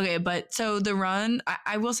 Okay, but so the run,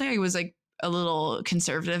 I will say I was like a little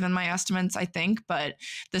conservative in my estimates, I think, but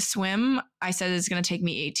the swim I said is going to take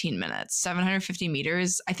me 18 minutes, 750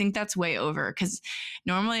 meters. I think that's way over because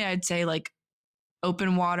normally I'd say like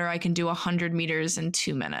open water, I can do 100 meters in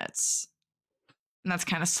 2 minutes. And that's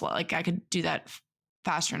kind of slow. Like I could do that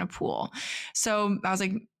faster in a pool. So I was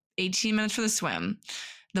like 18 minutes for the swim.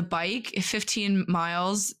 The bike, 15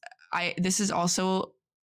 miles. This is also,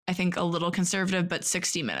 I think, a little conservative, but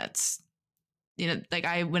 60 minutes. Like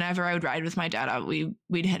whenever I would ride with my dad,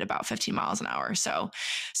 we'd hit about 15 miles an hour. So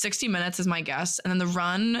 60 minutes is my guess. And then the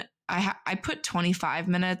run, I put 25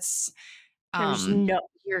 minutes. There's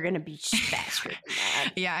you're going to be faster than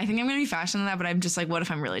that. Yeah, I think I'm going to be faster than that, but I'm just like, what if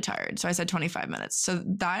I'm really tired? So I said 25 minutes. So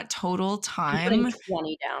that total time. I'm putting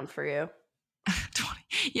 20 down for you. 20.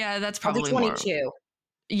 Yeah, that's probably 22. More.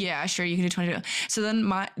 Yeah, sure. You can do 22. So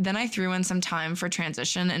then I threw in some time for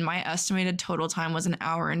transition, and my estimated total time was 1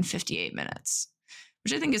 hour and 58 minutes,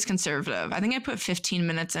 which I think is conservative. I think I put 15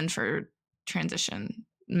 minutes in for transition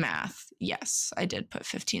math. Yes, I did put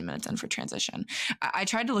 15 minutes in for transition. I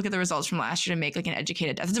tried to look at the results from last year to make like an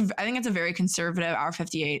educated. I think it's a very conservative hour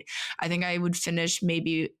 58. I think I would finish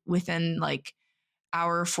maybe within like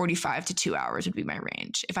hour 45 to 2 hours would be my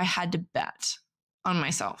range if I had to bet on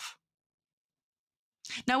myself.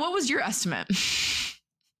 Now, what was your estimate?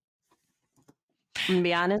 I'm gonna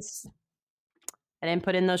be honest. I didn't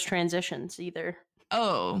put in those transitions either.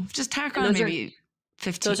 Oh, just tack on maybe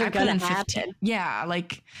 15. Those are gonna happen. Yeah,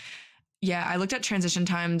 I looked at transition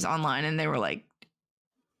times online and they were like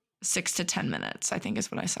 6 to 10 minutes, I think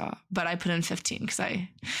is what I saw. But I put in 15 because I'm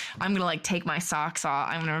gonna like take my socks off.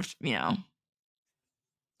 I'm gonna,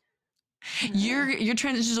 your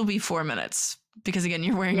transitions will be 4 minutes. Because again,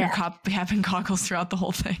 you're wearing your cap and goggles throughout the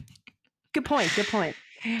whole thing. Good point.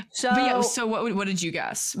 So what did you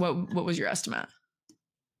guess? What was your estimate?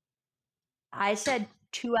 I said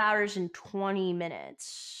 2 hours and 20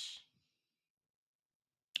 minutes.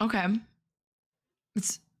 Okay.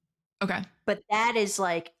 It's okay. But that is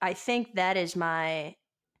like, I think that is I'm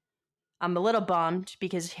a little bummed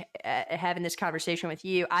because having this conversation with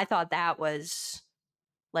you, I thought that was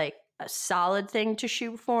like a solid thing to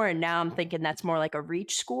shoot for, and now I'm thinking that's more like a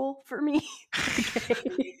reach school for me.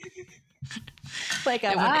 Like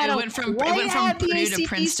it went from Purdue to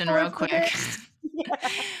Princeton real quick. Yeah.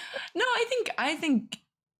 No, I think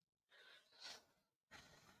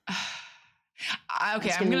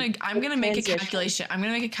okay, I'm gonna make a calculation. I'm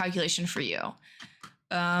gonna make a calculation for you.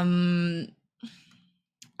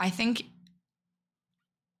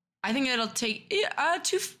 I think it'll take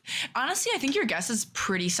honestly, I think your guess is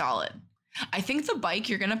pretty solid. I think the bike,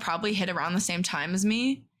 you're going to probably hit around the same time as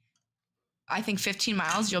me. I think 15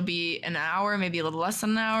 miles, you'll be an hour, maybe a little less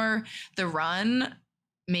than an hour. The run,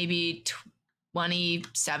 maybe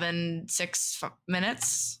 27, 6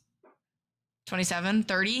 minutes, 27,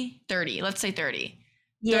 30, 30. Let's say 30.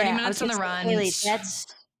 Yeah, 30 I minutes was on the gonna say, run. Haley,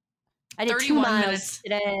 I did 2 31 miles minutes.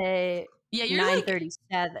 today. Yeah, you're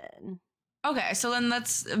 9:37. okay, so then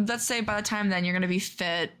let's say by the time then you're going to be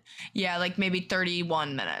fit. Yeah, like maybe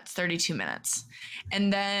 31 minutes, 32 minutes.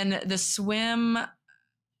 And then the swim,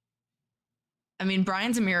 I mean,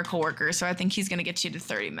 Brian's a miracle worker, so I think he's going to get you to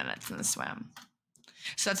 30 minutes in the swim.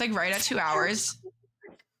 So that's like right at 2 hours.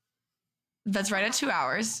 That's right at 2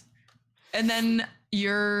 hours. And then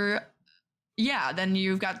then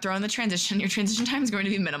you've got throw in the transition. Your transition time is going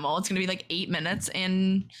to be minimal. It's going to be like 8 minutes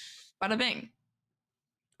and bada bing.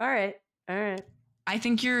 All right. I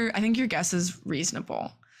think your guess is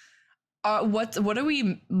reasonable. What are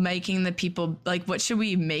we making the people like? What should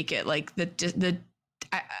we make it like?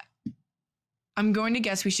 I'm going to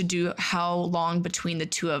guess we should do how long between the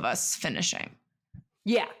two of us finishing.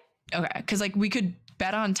 Yeah. Okay, because like we could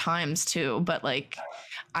bet on times too, but like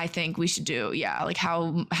I think we should do like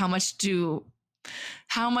how much do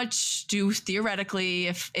theoretically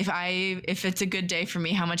if it's a good day for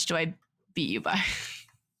me, how much do I beat you by?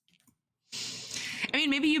 I mean,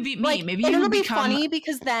 maybe you beat me. Like, maybe and you it'll be become funny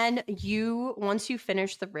because then once you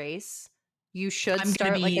finish the race, you should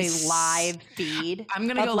start like a live feed. I'm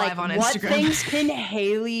gonna go live on Instagram. What things can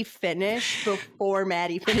Haley finish before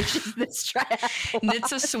Maddie finishes this triathlon?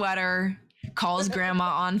 Knits a sweater, calls grandma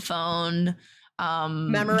on phone,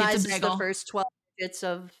 memorizes the first 12 digits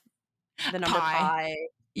of the number pi.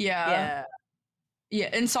 Yeah.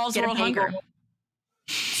 And solves world hunger.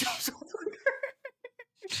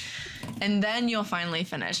 And then you'll finally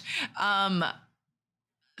finish. I'm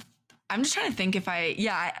just trying to think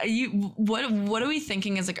what are we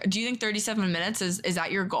thinking is like, do you think 37 minutes is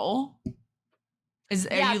that your goal? Are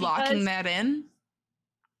you locking that in?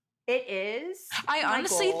 It is. I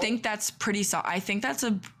honestly think that's pretty I think that's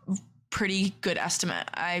a pretty good estimate.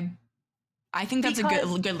 I think that's a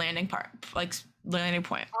good landing point.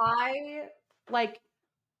 I like,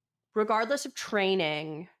 regardless of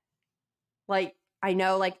training, like I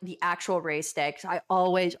know like the actual race day, because I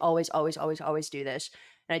always do this.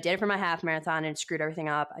 And I did it for my half marathon and screwed everything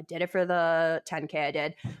up. I did it for the 10K I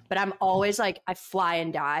did. But I'm always like, I fly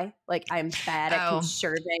and die. Like I'm bad at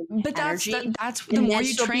conserving energy. That's the more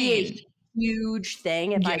you train. A huge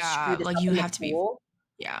thing if I screw this up you in have the to pool.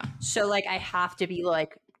 be. Yeah. So like I have to be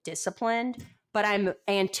like disciplined. But I'm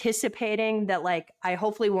anticipating that like I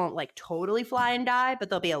hopefully won't like totally fly and die, but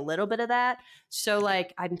there'll be a little bit of that. So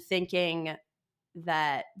like I'm thinking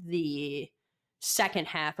that the second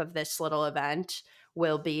half of this little event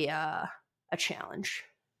will be a challenge.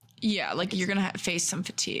 Yeah, like you're gonna face some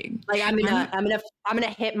fatigue. Like I'm gonna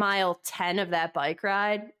hit mile 10 of that bike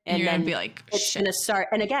ride, and you're then gonna be like, it's gonna start.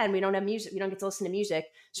 And again, we don't have music. We don't get to listen to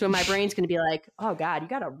music, so my brain's gonna be like, oh god, you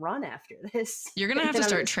gotta run after this. You're gonna have to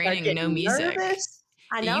start training no music.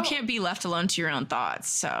 I know. You can't be left alone to your own thoughts.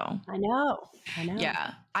 So I know.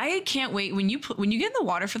 Yeah, I can't wait when you get in the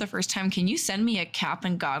water for the first time. Can you send me a cap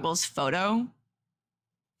and goggles photo?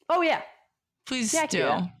 Oh yeah. Please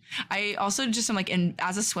do. I also just am like,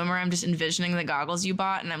 as a swimmer, I'm just envisioning the goggles you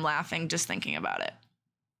bought, and I'm laughing just thinking about it.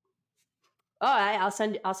 Oh, I'll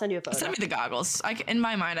send you a photo. Send me the goggles. In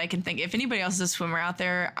my mind, I can think if anybody else is a swimmer out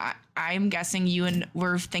there, I'm guessing you and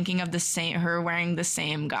we're thinking of her wearing the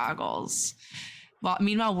same goggles. Well,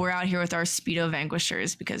 meanwhile, we're out here with our Speedo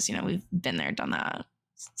Vanquishers because we've been there, done that.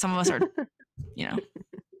 Some of us are,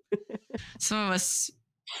 some of us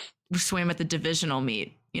swim at the divisional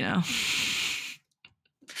meet. I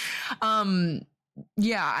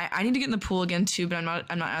need to get in the pool again too, but I'm not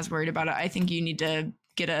as worried about it. I think you need to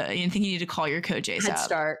call your coach ASAP. Head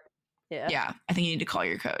start. Yeah, I think you need to call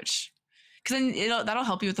your coach, because then that'll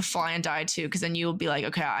help you with the fly and die too, because then you'll be like,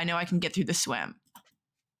 okay, I know I can get through the swim,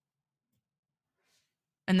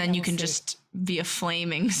 and then you can just be a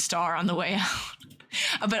flaming star on the way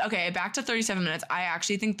out. But okay, back to 37 minutes. I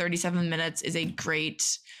actually think 37 minutes is a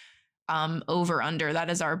great over under. That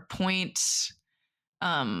is our point.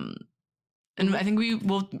 And I think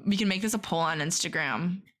we can make this a poll on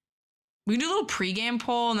Instagram. We can do a little pregame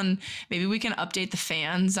poll, and then maybe we can update the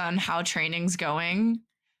fans on how training's going.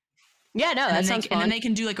 Yeah, no, that sounds fun. And then they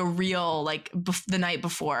can do like a real the night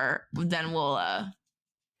before. Then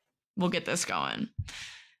we'll get this going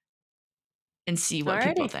and see what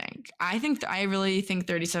people think. I really think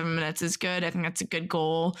 37 minutes is good. I think that's a good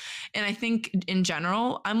goal. And I think in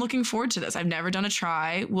general, I'm looking forward to this. I've never done a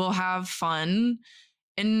try. We'll have fun.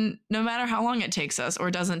 And no matter how long it takes us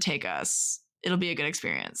or doesn't take us, it'll be a good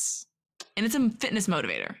experience. And it's a fitness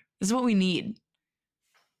motivator. This is what we need.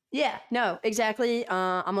 Yeah, no, exactly.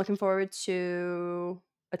 I'm looking forward to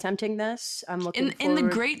attempting this. I'm looking In the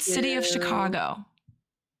forward great city of to- Chicago.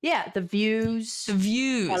 Yeah, the views. The That'll be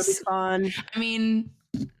views. fun. I mean,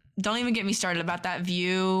 don't even get me started about that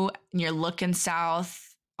view. And you're looking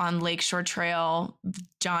south on Lakeshore Trail,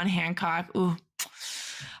 John Hancock. Ooh,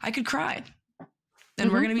 I could cry.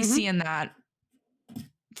 And we're going to be seeing that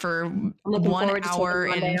for I'm looking 1 forward to hour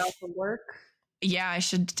taking Monday and off of work. yeah, I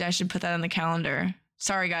should put that in the calendar.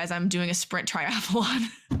 Sorry guys, I'm doing a sprint triathlon.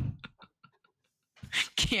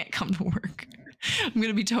 Can't come to work. I'm going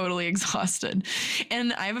to be totally exhausted.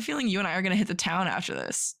 And I have a feeling you and I are going to hit the town after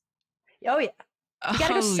this. Oh yeah, you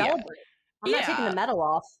gotta go Oh, yeah. celebrate. I'm not taking Yeah. the medal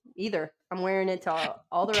off either. I'm wearing it to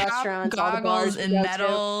all the Cap, restaurants, all the goggles, bars, we and go to. medal.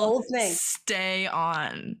 Whole thing. Stay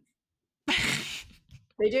on.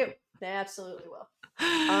 They do. They absolutely will.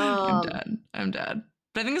 I'm dead.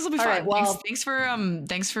 But I think this will be all fun. right, well-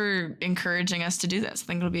 thanks for encouraging us to do this. I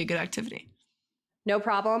think it'll be a good activity. No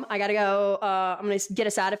problem. I gotta go. I'm gonna get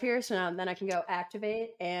us out of here, so then I can go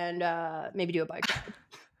activate and maybe do a bike ride.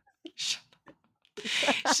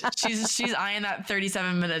 She's eyeing that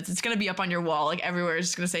 37 minutes. It's gonna be up on your wall, like everywhere. It's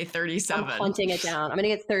just gonna say 37. I'm hunting it down. I'm gonna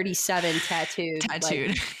get 37 tattooed. Tattooed.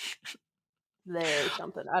 Like, there or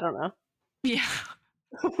something. I don't know. Yeah.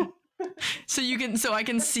 So I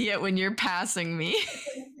can see it when you're passing me.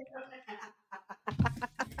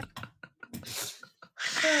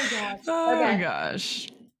 Oh gosh. Oh my Okay. gosh.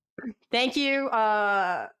 Thank you.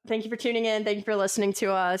 Thank you for tuning in. Thank you for listening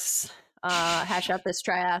to us. Hash out this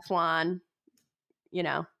triathlon. You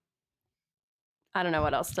know, I don't know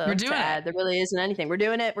what else to, We're doing to add. it. There really isn't anything. We're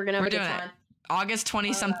doing it. We're gonna have We're a good doing it. time. August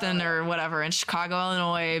 20 something or whatever in Chicago,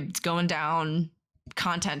 Illinois. It's going down.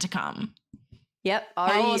 Content to come. Yep.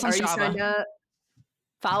 Follow us on Already Strava. signed up.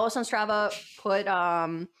 Follow us on Strava. Put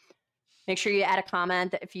make sure you add a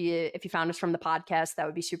comment if you found us from the podcast. That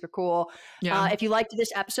would be super cool. Yeah. If you liked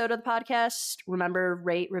this episode of the podcast, remember,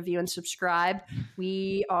 rate, review, and subscribe.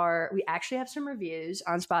 We actually have some reviews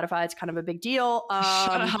on Spotify. It's kind of a big deal.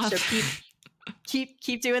 Shut up. So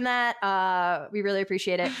keep doing that. We really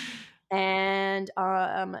appreciate it. And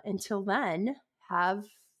until then, have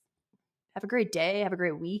a great day. Have a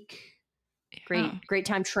great week. Great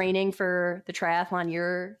time training for the triathlon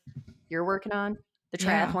you're working on. The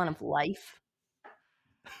triathlon of life.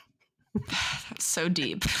 That's so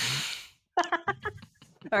deep.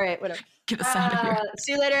 All right, whatever. Get us out of here.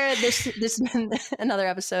 See you later. This has been another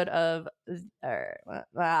episode of.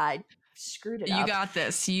 I screwed it up. You got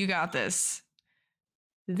this. You got this.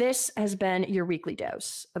 This has been your weekly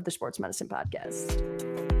dose of the Sports Medicine Podcast.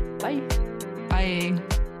 Bye. Bye.